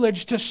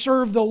privilege to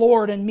serve the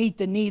Lord and meet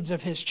the needs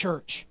of His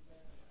church.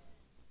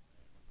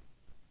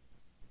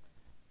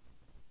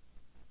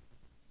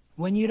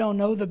 When you don't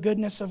know the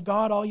goodness of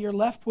God, all you're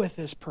left with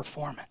is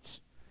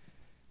performance.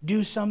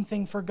 Do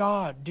something for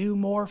God. Do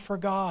more for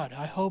God.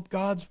 I hope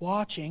God's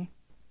watching.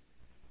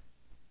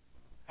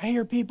 I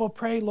hear people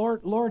pray,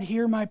 Lord,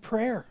 hear my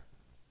prayer.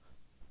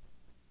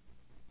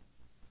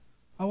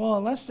 Oh, well,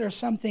 unless there's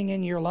something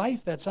in your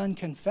life that's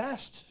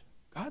unconfessed,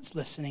 God's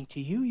listening to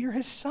you. You're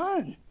His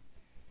son.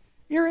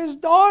 You're His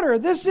daughter.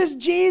 This is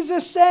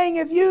Jesus saying,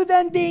 if you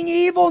then being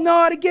evil know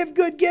how to give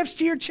good gifts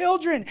to your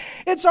children.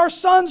 It's our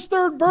son's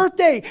 3rd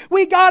birthday.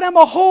 We got him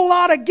a whole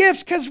lot of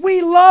gifts because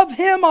we love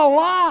him a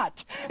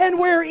lot. And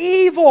we're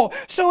evil.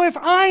 So if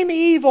I'm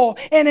evil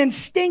and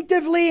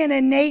instinctively and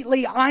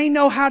innately I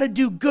know how to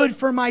do good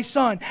for my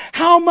son,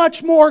 how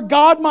much more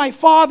God my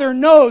Father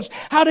knows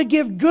how to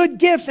give good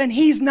gifts, and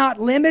He's not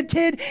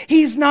limited.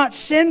 He's not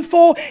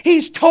sinful.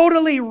 He's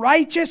totally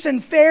righteous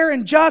and fair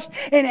and just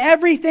in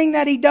everything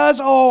that He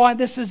does. Oh,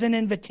 this is an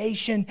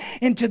invitation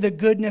into the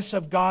goodness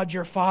of God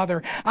your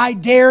Father. I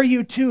dare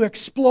you to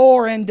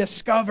explore and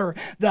discover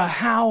the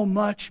how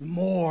much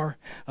more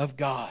of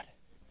God.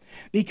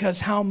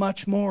 Because how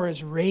much more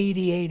is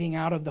radiating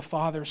out of the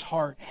Father's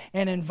heart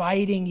and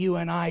inviting you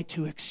and I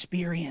to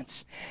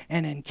experience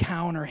and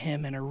encounter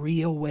Him in a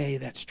real way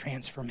that's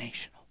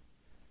transformational.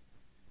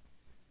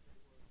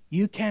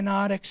 You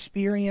cannot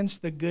experience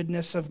the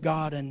goodness of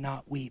God and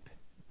not weep.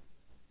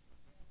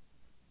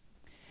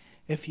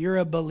 If you're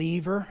a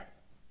believer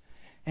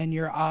and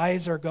your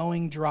eyes are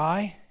going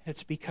dry,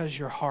 it's because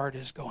your heart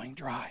is going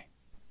dry.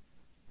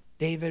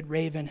 David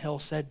Ravenhill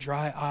said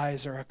dry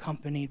eyes are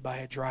accompanied by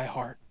a dry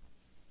heart.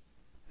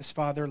 His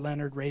father,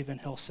 Leonard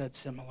Ravenhill, said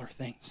similar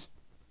things.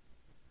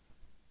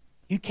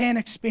 You can't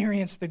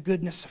experience the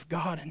goodness of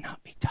God and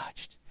not be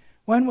touched.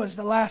 When was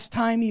the last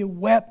time you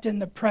wept in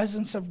the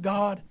presence of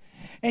God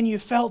and you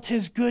felt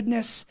His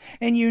goodness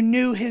and you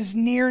knew His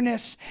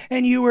nearness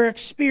and you were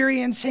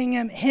experiencing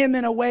Him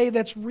in a way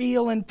that's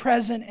real and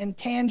present and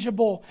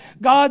tangible?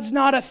 God's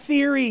not a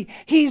theory.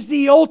 He's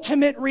the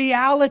ultimate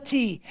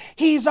reality.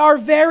 He's our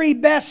very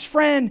best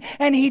friend,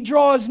 and He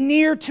draws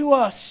near to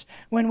us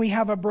when we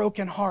have a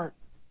broken heart.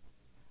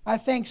 I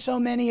thank so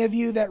many of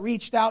you that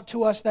reached out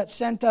to us, that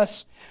sent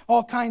us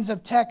all kinds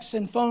of texts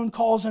and phone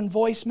calls and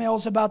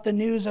voicemails about the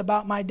news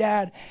about my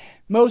dad.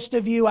 Most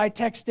of you, I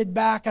texted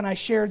back and I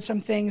shared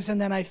some things,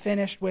 and then I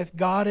finished with,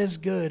 God is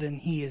good and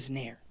He is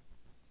near.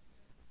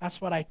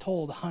 That's what I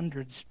told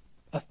hundreds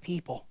of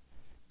people.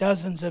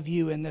 Dozens of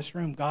you in this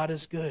room, God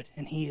is good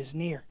and He is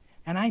near.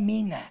 And I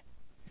mean that.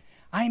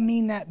 I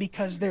mean that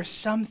because there's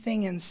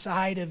something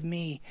inside of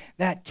me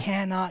that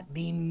cannot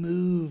be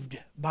moved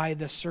by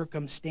the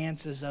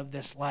circumstances of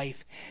this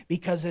life,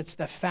 because it's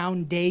the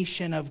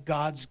foundation of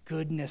God's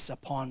goodness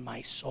upon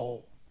my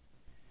soul.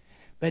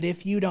 But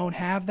if you don't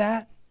have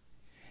that,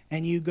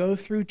 and you go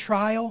through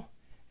trial,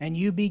 and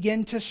you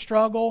begin to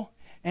struggle,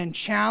 and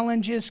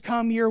challenges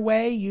come your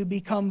way, you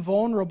become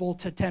vulnerable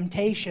to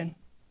temptation.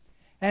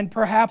 And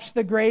perhaps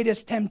the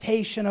greatest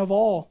temptation of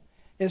all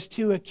is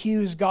to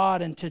accuse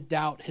God and to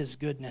doubt His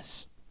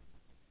goodness.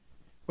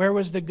 Where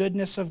was the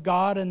goodness of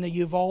God in the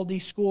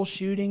Uvalde school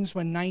shootings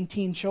when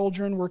 19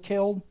 children were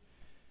killed?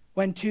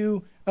 When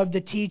 2 of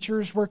the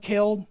teachers were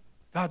killed?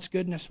 God's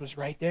goodness was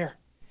right there.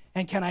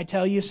 And can I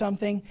tell you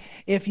something?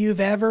 If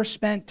you've ever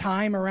spent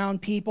time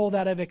around people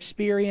that have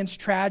experienced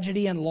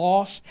tragedy and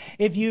loss,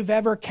 if you've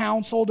ever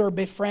counseled or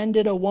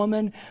befriended a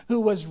woman who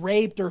was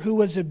raped or who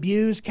was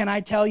abused, can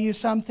I tell you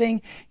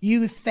something?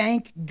 You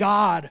thank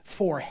God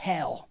for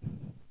hell.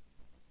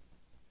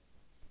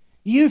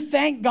 You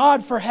thank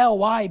God for hell.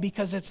 Why?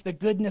 Because it's the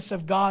goodness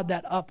of God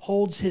that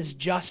upholds His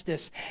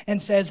justice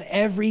and says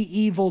every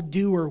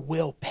evildoer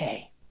will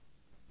pay.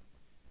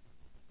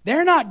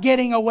 They're not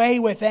getting away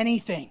with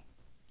anything.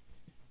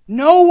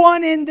 No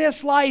one in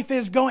this life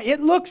is going,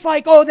 it looks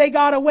like, oh, they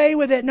got away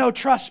with it. No,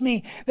 trust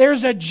me,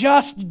 there's a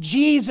just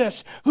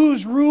Jesus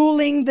who's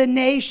ruling the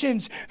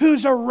nations,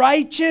 who's a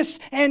righteous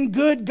and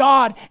good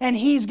God, and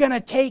He's going to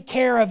take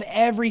care of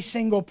every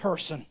single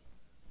person.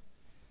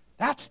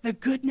 That's the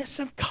goodness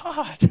of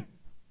God.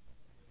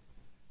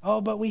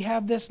 Oh, but we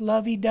have this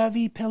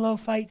lovey-dovey pillow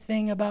fight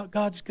thing about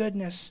God's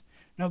goodness.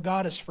 No,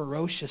 God is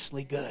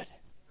ferociously good.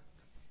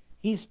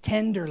 He's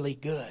tenderly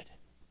good.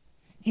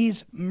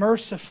 He's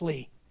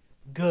mercifully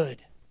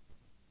good.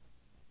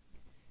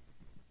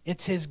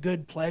 It's His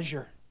good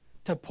pleasure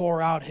to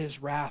pour out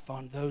His wrath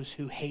on those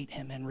who hate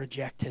Him and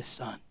reject His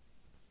Son.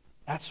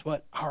 That's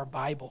what our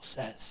Bible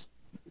says.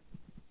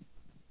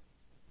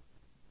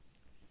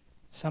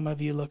 Some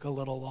of you look a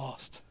little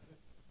lost.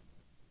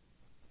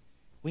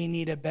 We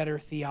need a better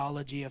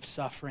theology of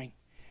suffering,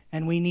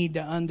 and we need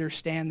to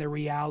understand the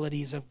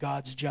realities of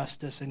God's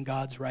justice and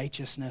God's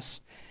righteousness.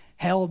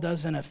 Hell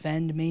doesn't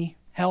offend me.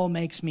 Hell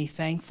makes me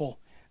thankful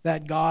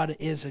that God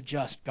is a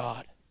just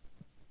God.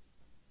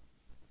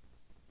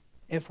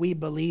 If we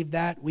believe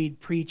that, we'd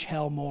preach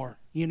hell more.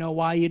 You know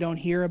why you don't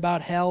hear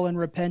about hell and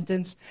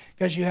repentance?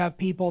 Because you have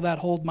people that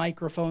hold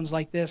microphones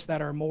like this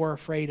that are more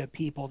afraid of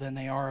people than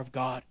they are of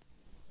God.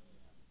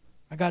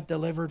 I got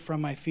delivered from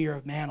my fear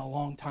of man a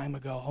long time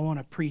ago. I want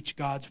to preach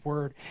God's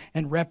word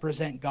and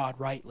represent God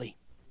rightly.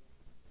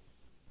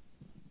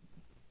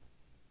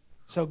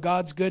 So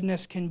God's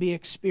goodness can be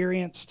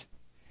experienced,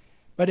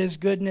 but His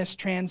goodness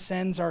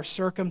transcends our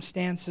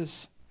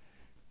circumstances.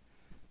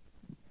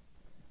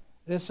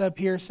 This up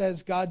here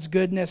says God's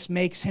goodness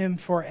makes Him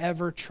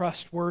forever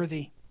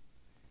trustworthy.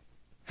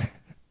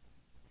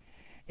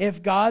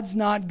 If God's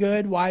not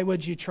good, why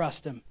would you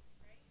trust Him?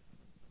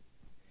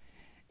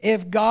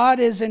 If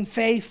God isn't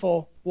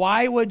faithful,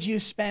 why would you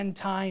spend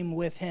time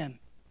with Him?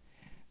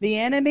 The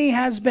enemy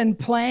has been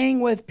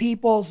playing with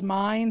people's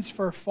minds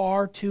for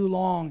far too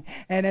long,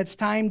 and it's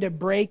time to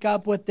break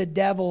up with the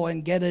devil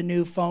and get a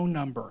new phone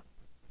number.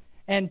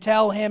 And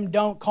tell him,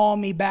 don't call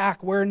me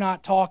back. We're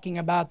not talking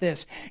about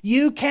this.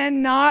 You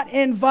cannot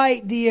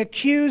invite the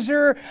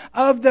accuser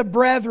of the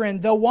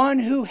brethren, the one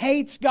who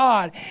hates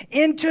God,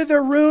 into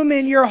the room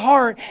in your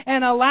heart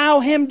and allow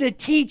him to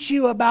teach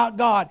you about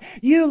God.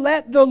 You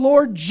let the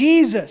Lord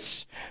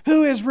Jesus,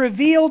 who is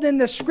revealed in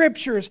the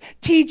Scriptures,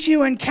 teach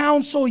you and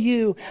counsel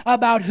you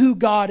about who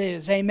God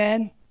is.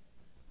 Amen?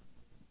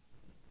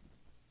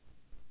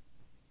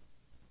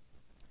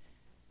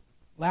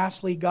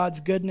 Lastly, God's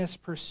goodness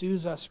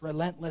pursues us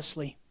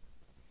relentlessly.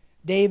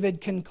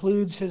 David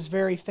concludes his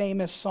very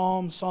famous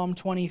psalm, Psalm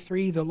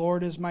 23, "The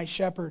Lord is my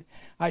shepherd,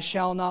 I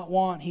shall not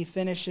want." He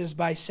finishes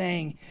by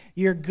saying,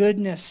 "Your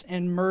goodness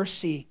and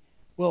mercy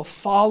will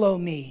follow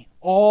me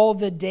all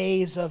the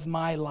days of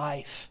my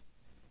life,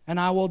 and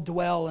I will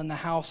dwell in the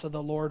house of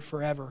the Lord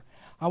forever."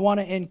 I want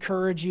to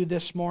encourage you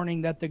this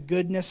morning that the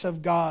goodness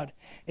of God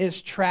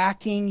is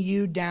tracking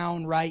you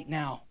down right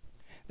now.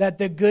 That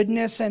the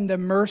goodness and the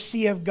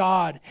mercy of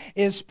God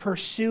is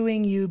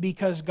pursuing you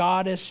because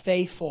God is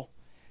faithful.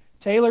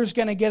 Taylor's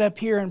going to get up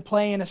here and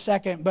play in a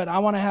second, but I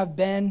want to have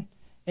Ben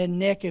and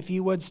Nick, if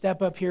you would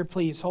step up here,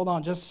 please. Hold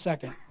on just a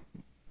second.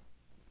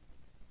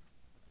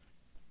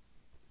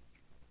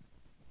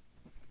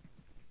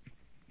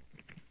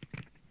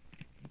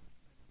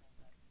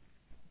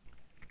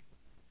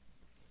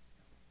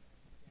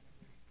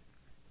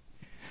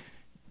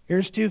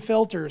 Here's 2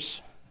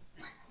 filters.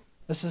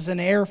 This is an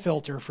air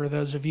filter for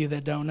those of you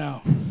that don't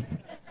know.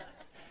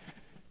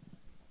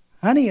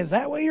 Honey, is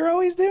that what you're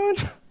always doing?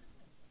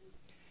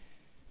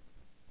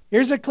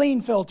 Here's a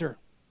clean filter.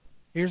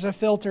 Here's a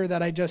filter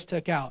that I just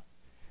took out.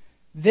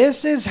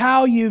 This is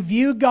how you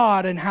view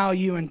God and how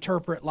you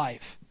interpret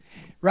life.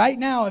 Right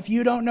now, if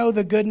you don't know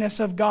the goodness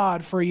of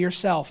God for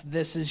yourself,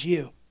 this is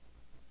you.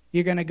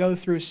 You're going to go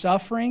through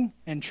suffering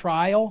and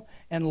trial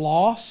and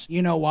loss.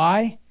 You know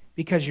why?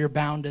 Because you're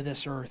bound to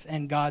this earth.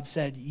 And God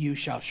said, you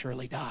shall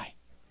surely die.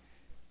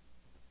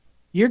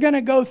 You're going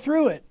to go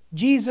through it.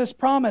 Jesus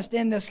promised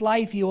in this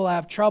life you will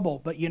have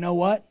trouble. But you know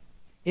what?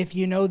 If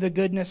you know the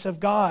goodness of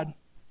God,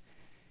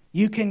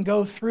 you can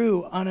go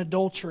through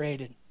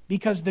unadulterated.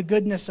 Because the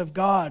goodness of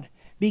God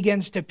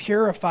begins to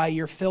purify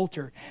your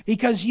filter.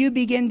 Because you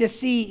begin to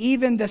see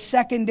even the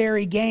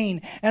secondary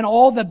gain and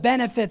all the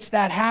benefits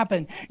that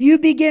happen. You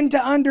begin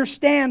to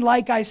understand,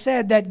 like I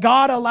said, that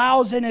God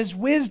allows in His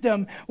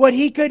wisdom what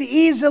He could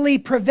easily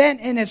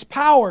prevent in His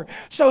power.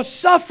 So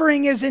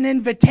suffering is an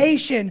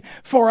invitation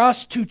for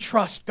us to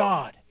trust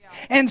God.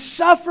 And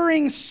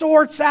suffering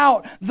sorts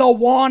out the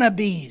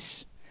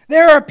wannabes.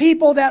 There are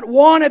people that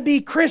want to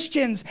be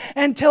Christians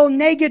until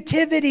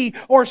negativity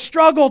or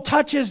struggle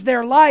touches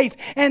their life,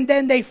 and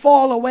then they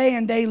fall away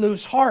and they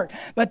lose heart.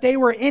 But they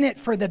were in it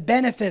for the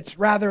benefits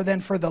rather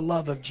than for the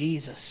love of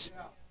Jesus.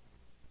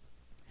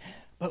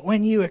 But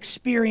when you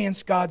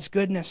experience God's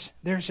goodness,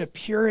 there's a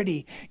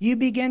purity. You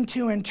begin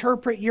to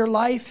interpret your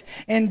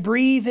life and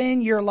breathe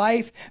in your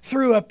life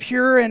through a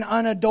pure and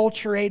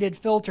unadulterated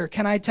filter.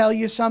 Can I tell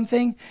you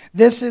something?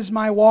 This is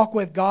my walk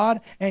with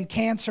God, and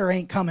cancer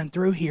ain't coming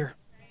through here.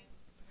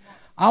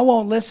 I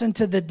won't listen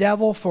to the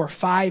devil for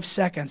 5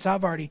 seconds.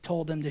 I've already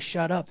told him to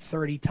shut up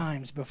 30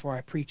 times before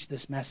I preach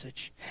this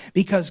message.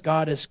 Because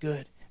God is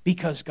good.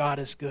 Because God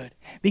is good.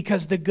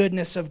 Because the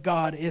goodness of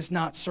God is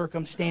not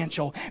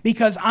circumstantial.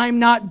 Because I'm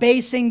not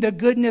basing the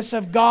goodness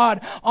of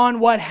God on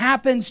what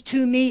happens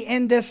to me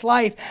in this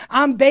life.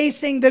 I'm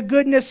basing the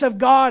goodness of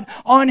God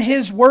on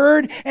His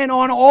Word and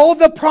on all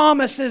the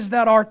promises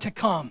that are to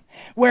come.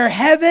 Where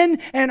heaven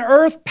and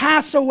earth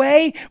pass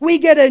away, we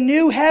get a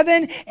new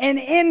heaven. And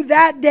in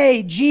that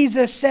day,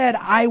 Jesus said,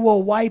 I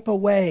will wipe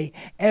away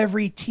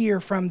every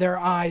tear from their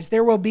eyes.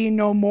 There will be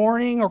no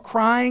mourning or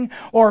crying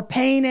or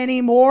pain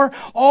anymore.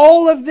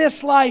 All of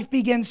this life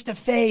begins to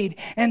fade,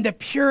 and the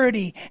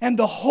purity and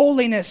the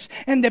holiness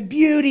and the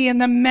beauty and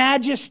the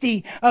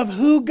majesty of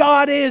who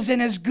God is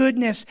and His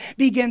goodness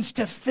begins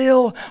to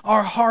fill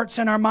our hearts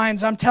and our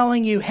minds. I'm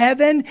telling you,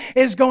 heaven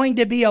is going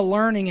to be a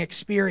learning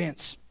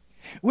experience.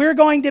 We're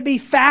going to be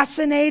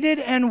fascinated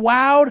and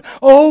wowed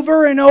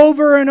over and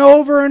over and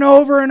over and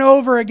over and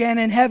over again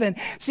in heaven.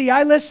 See,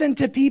 I listen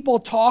to people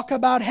talk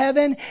about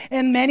heaven,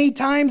 and many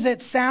times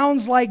it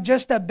sounds like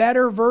just a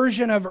better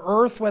version of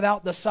earth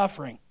without the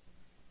suffering.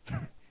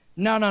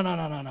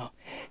 No.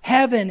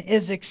 Heaven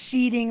is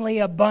exceedingly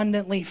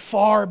abundantly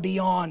far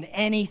beyond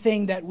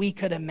anything that we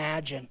could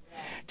imagine.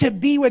 To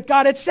be with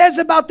God. It says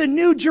about the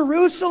New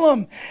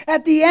Jerusalem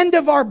at the end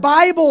of our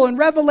Bible in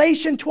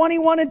Revelation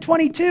 21 and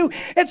 22.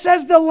 It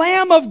says the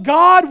Lamb of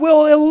God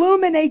will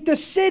illuminate the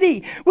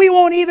city. We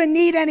won't even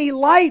need any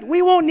light.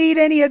 We won't need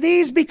any of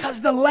these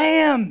because the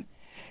Lamb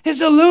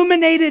is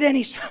illuminated. And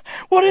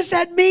what does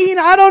that mean?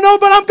 I don't know,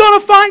 but I'm going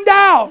to find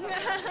out.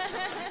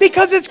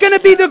 Because it's going to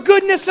be the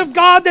goodness of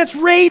God that's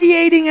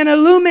radiating and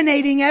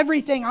illuminating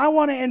everything. I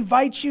want to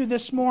invite you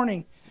this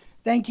morning.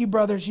 Thank you,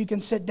 brothers. You can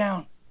sit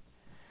down.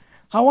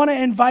 I want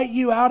to invite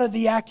you out of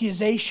the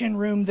accusation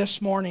room this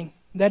morning.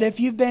 That if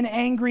you've been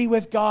angry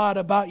with God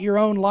about your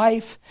own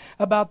life,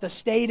 about the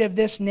state of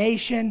this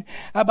nation,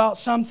 about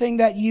something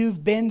that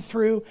you've been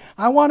through,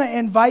 I want to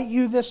invite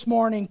you this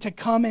morning to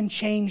come and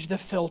change the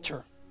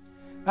filter.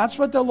 That's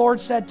what the Lord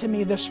said to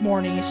me this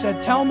morning. He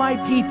said, tell my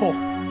people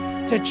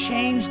to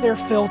change their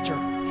filter.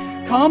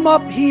 Come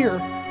up here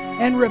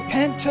and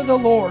repent to the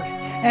Lord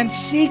and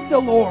seek the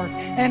Lord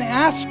and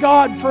ask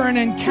God for an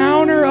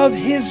encounter of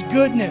His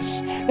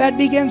goodness that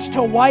begins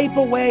to wipe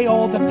away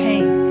all the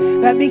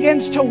pain, that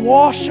begins to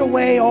wash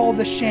away all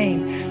the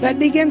shame, that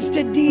begins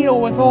to deal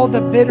with all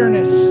the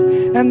bitterness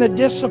and the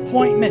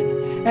disappointment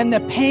and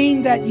the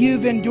pain that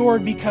you've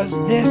endured, because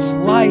this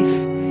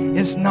life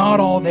is not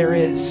all there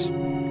is.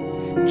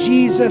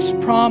 Jesus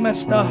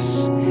promised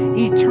us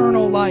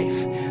eternal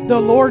life. The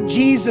Lord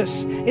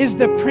Jesus is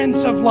the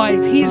Prince of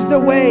Life. He's the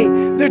way,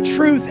 the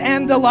truth,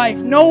 and the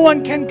life. No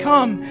one can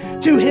come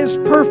to His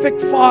perfect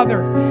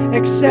Father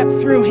except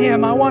through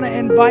Him. I want to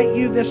invite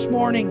you this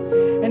morning.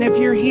 And if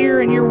you're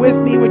here and you're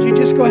with me, would you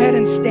just go ahead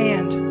and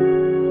stand?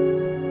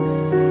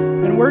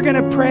 And we're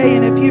going to pray.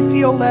 And if you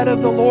feel led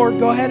of the Lord,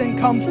 go ahead and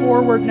come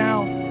forward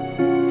now.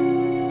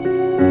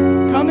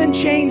 Come and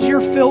change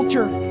your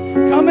filter.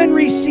 Come and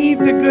receive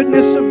the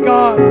goodness of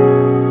God.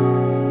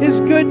 His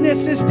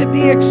goodness is to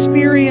be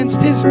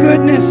experienced. His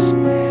goodness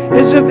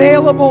is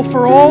available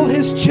for all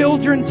His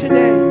children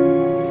today.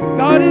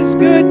 God is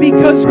good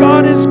because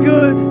God is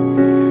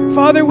good.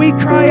 Father, we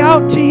cry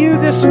out to You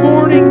this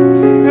morning,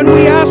 and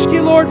we ask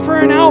You, Lord, for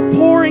an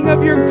outpouring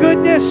of Your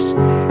goodness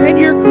and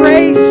Your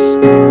grace.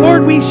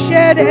 Lord, we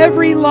shed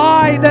every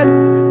lie that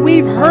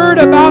we've heard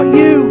about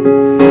You,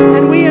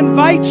 and we we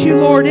invite you,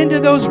 Lord, into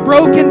those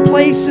broken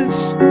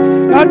places.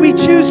 God, we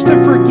choose to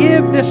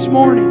forgive this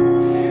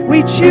morning.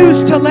 We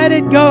choose to let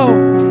it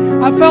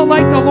go. I felt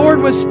like the Lord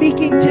was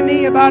speaking to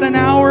me about an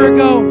hour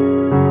ago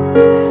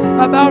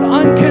about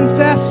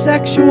unconfessed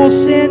sexual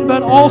sin,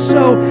 but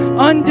also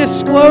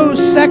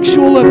undisclosed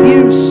sexual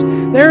abuse.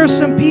 There are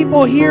some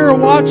people here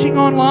watching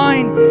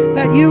online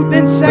that you've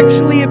been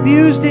sexually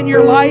abused in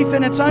your life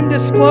and it's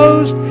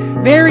undisclosed.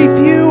 Very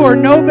few or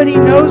nobody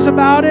knows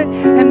about it,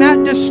 and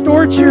that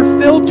distorts your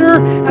filter.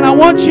 And I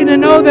want you to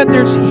know that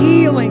there's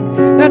healing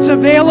that's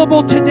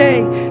available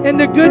today in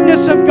the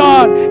goodness of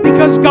God,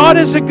 because God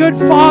is a good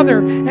Father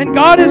and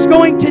God is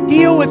going to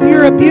deal with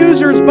your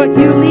abusers, but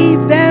you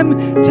leave them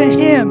to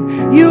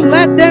Him. You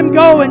let them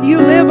go and you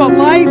live a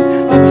life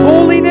of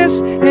holiness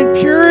and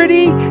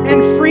purity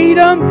and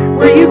freedom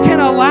where you can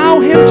allow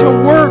Him to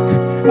work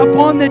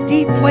upon the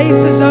deep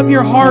places of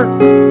your heart.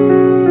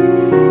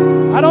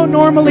 I don't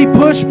normally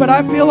push, but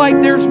I feel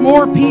like there's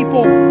more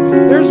people.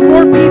 There's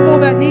more people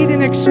that need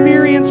an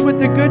experience with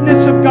the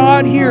goodness of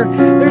God here.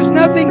 There's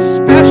nothing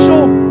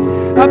special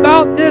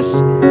about this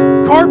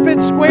carpet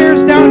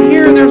squares down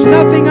here. There's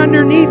nothing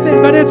underneath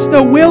it, but it's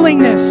the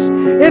willingness.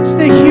 It's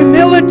the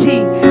humility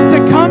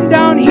to come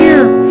down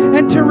here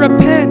and to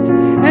repent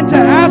and to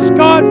ask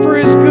God for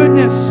His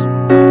goodness.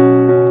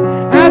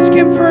 Ask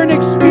Him for an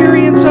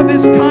experience of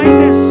His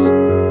kindness.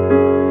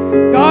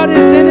 God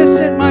is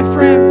innocent, my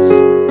friends.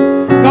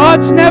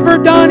 God's never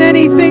done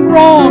anything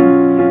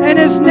wrong, and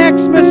His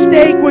next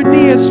mistake would be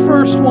His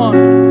first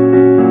one.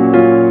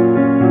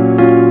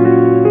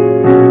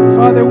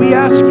 Father, we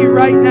ask you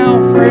right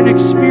now for an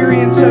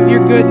experience of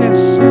your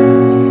goodness.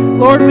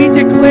 Lord, we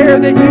declare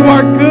that you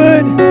are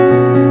good,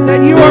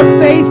 that you are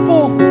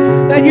faithful,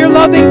 that your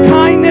loving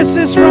kindness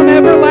is from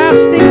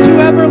everlasting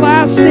to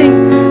everlasting.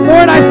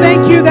 Lord, I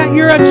thank you that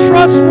you're a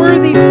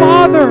trustworthy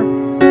Father.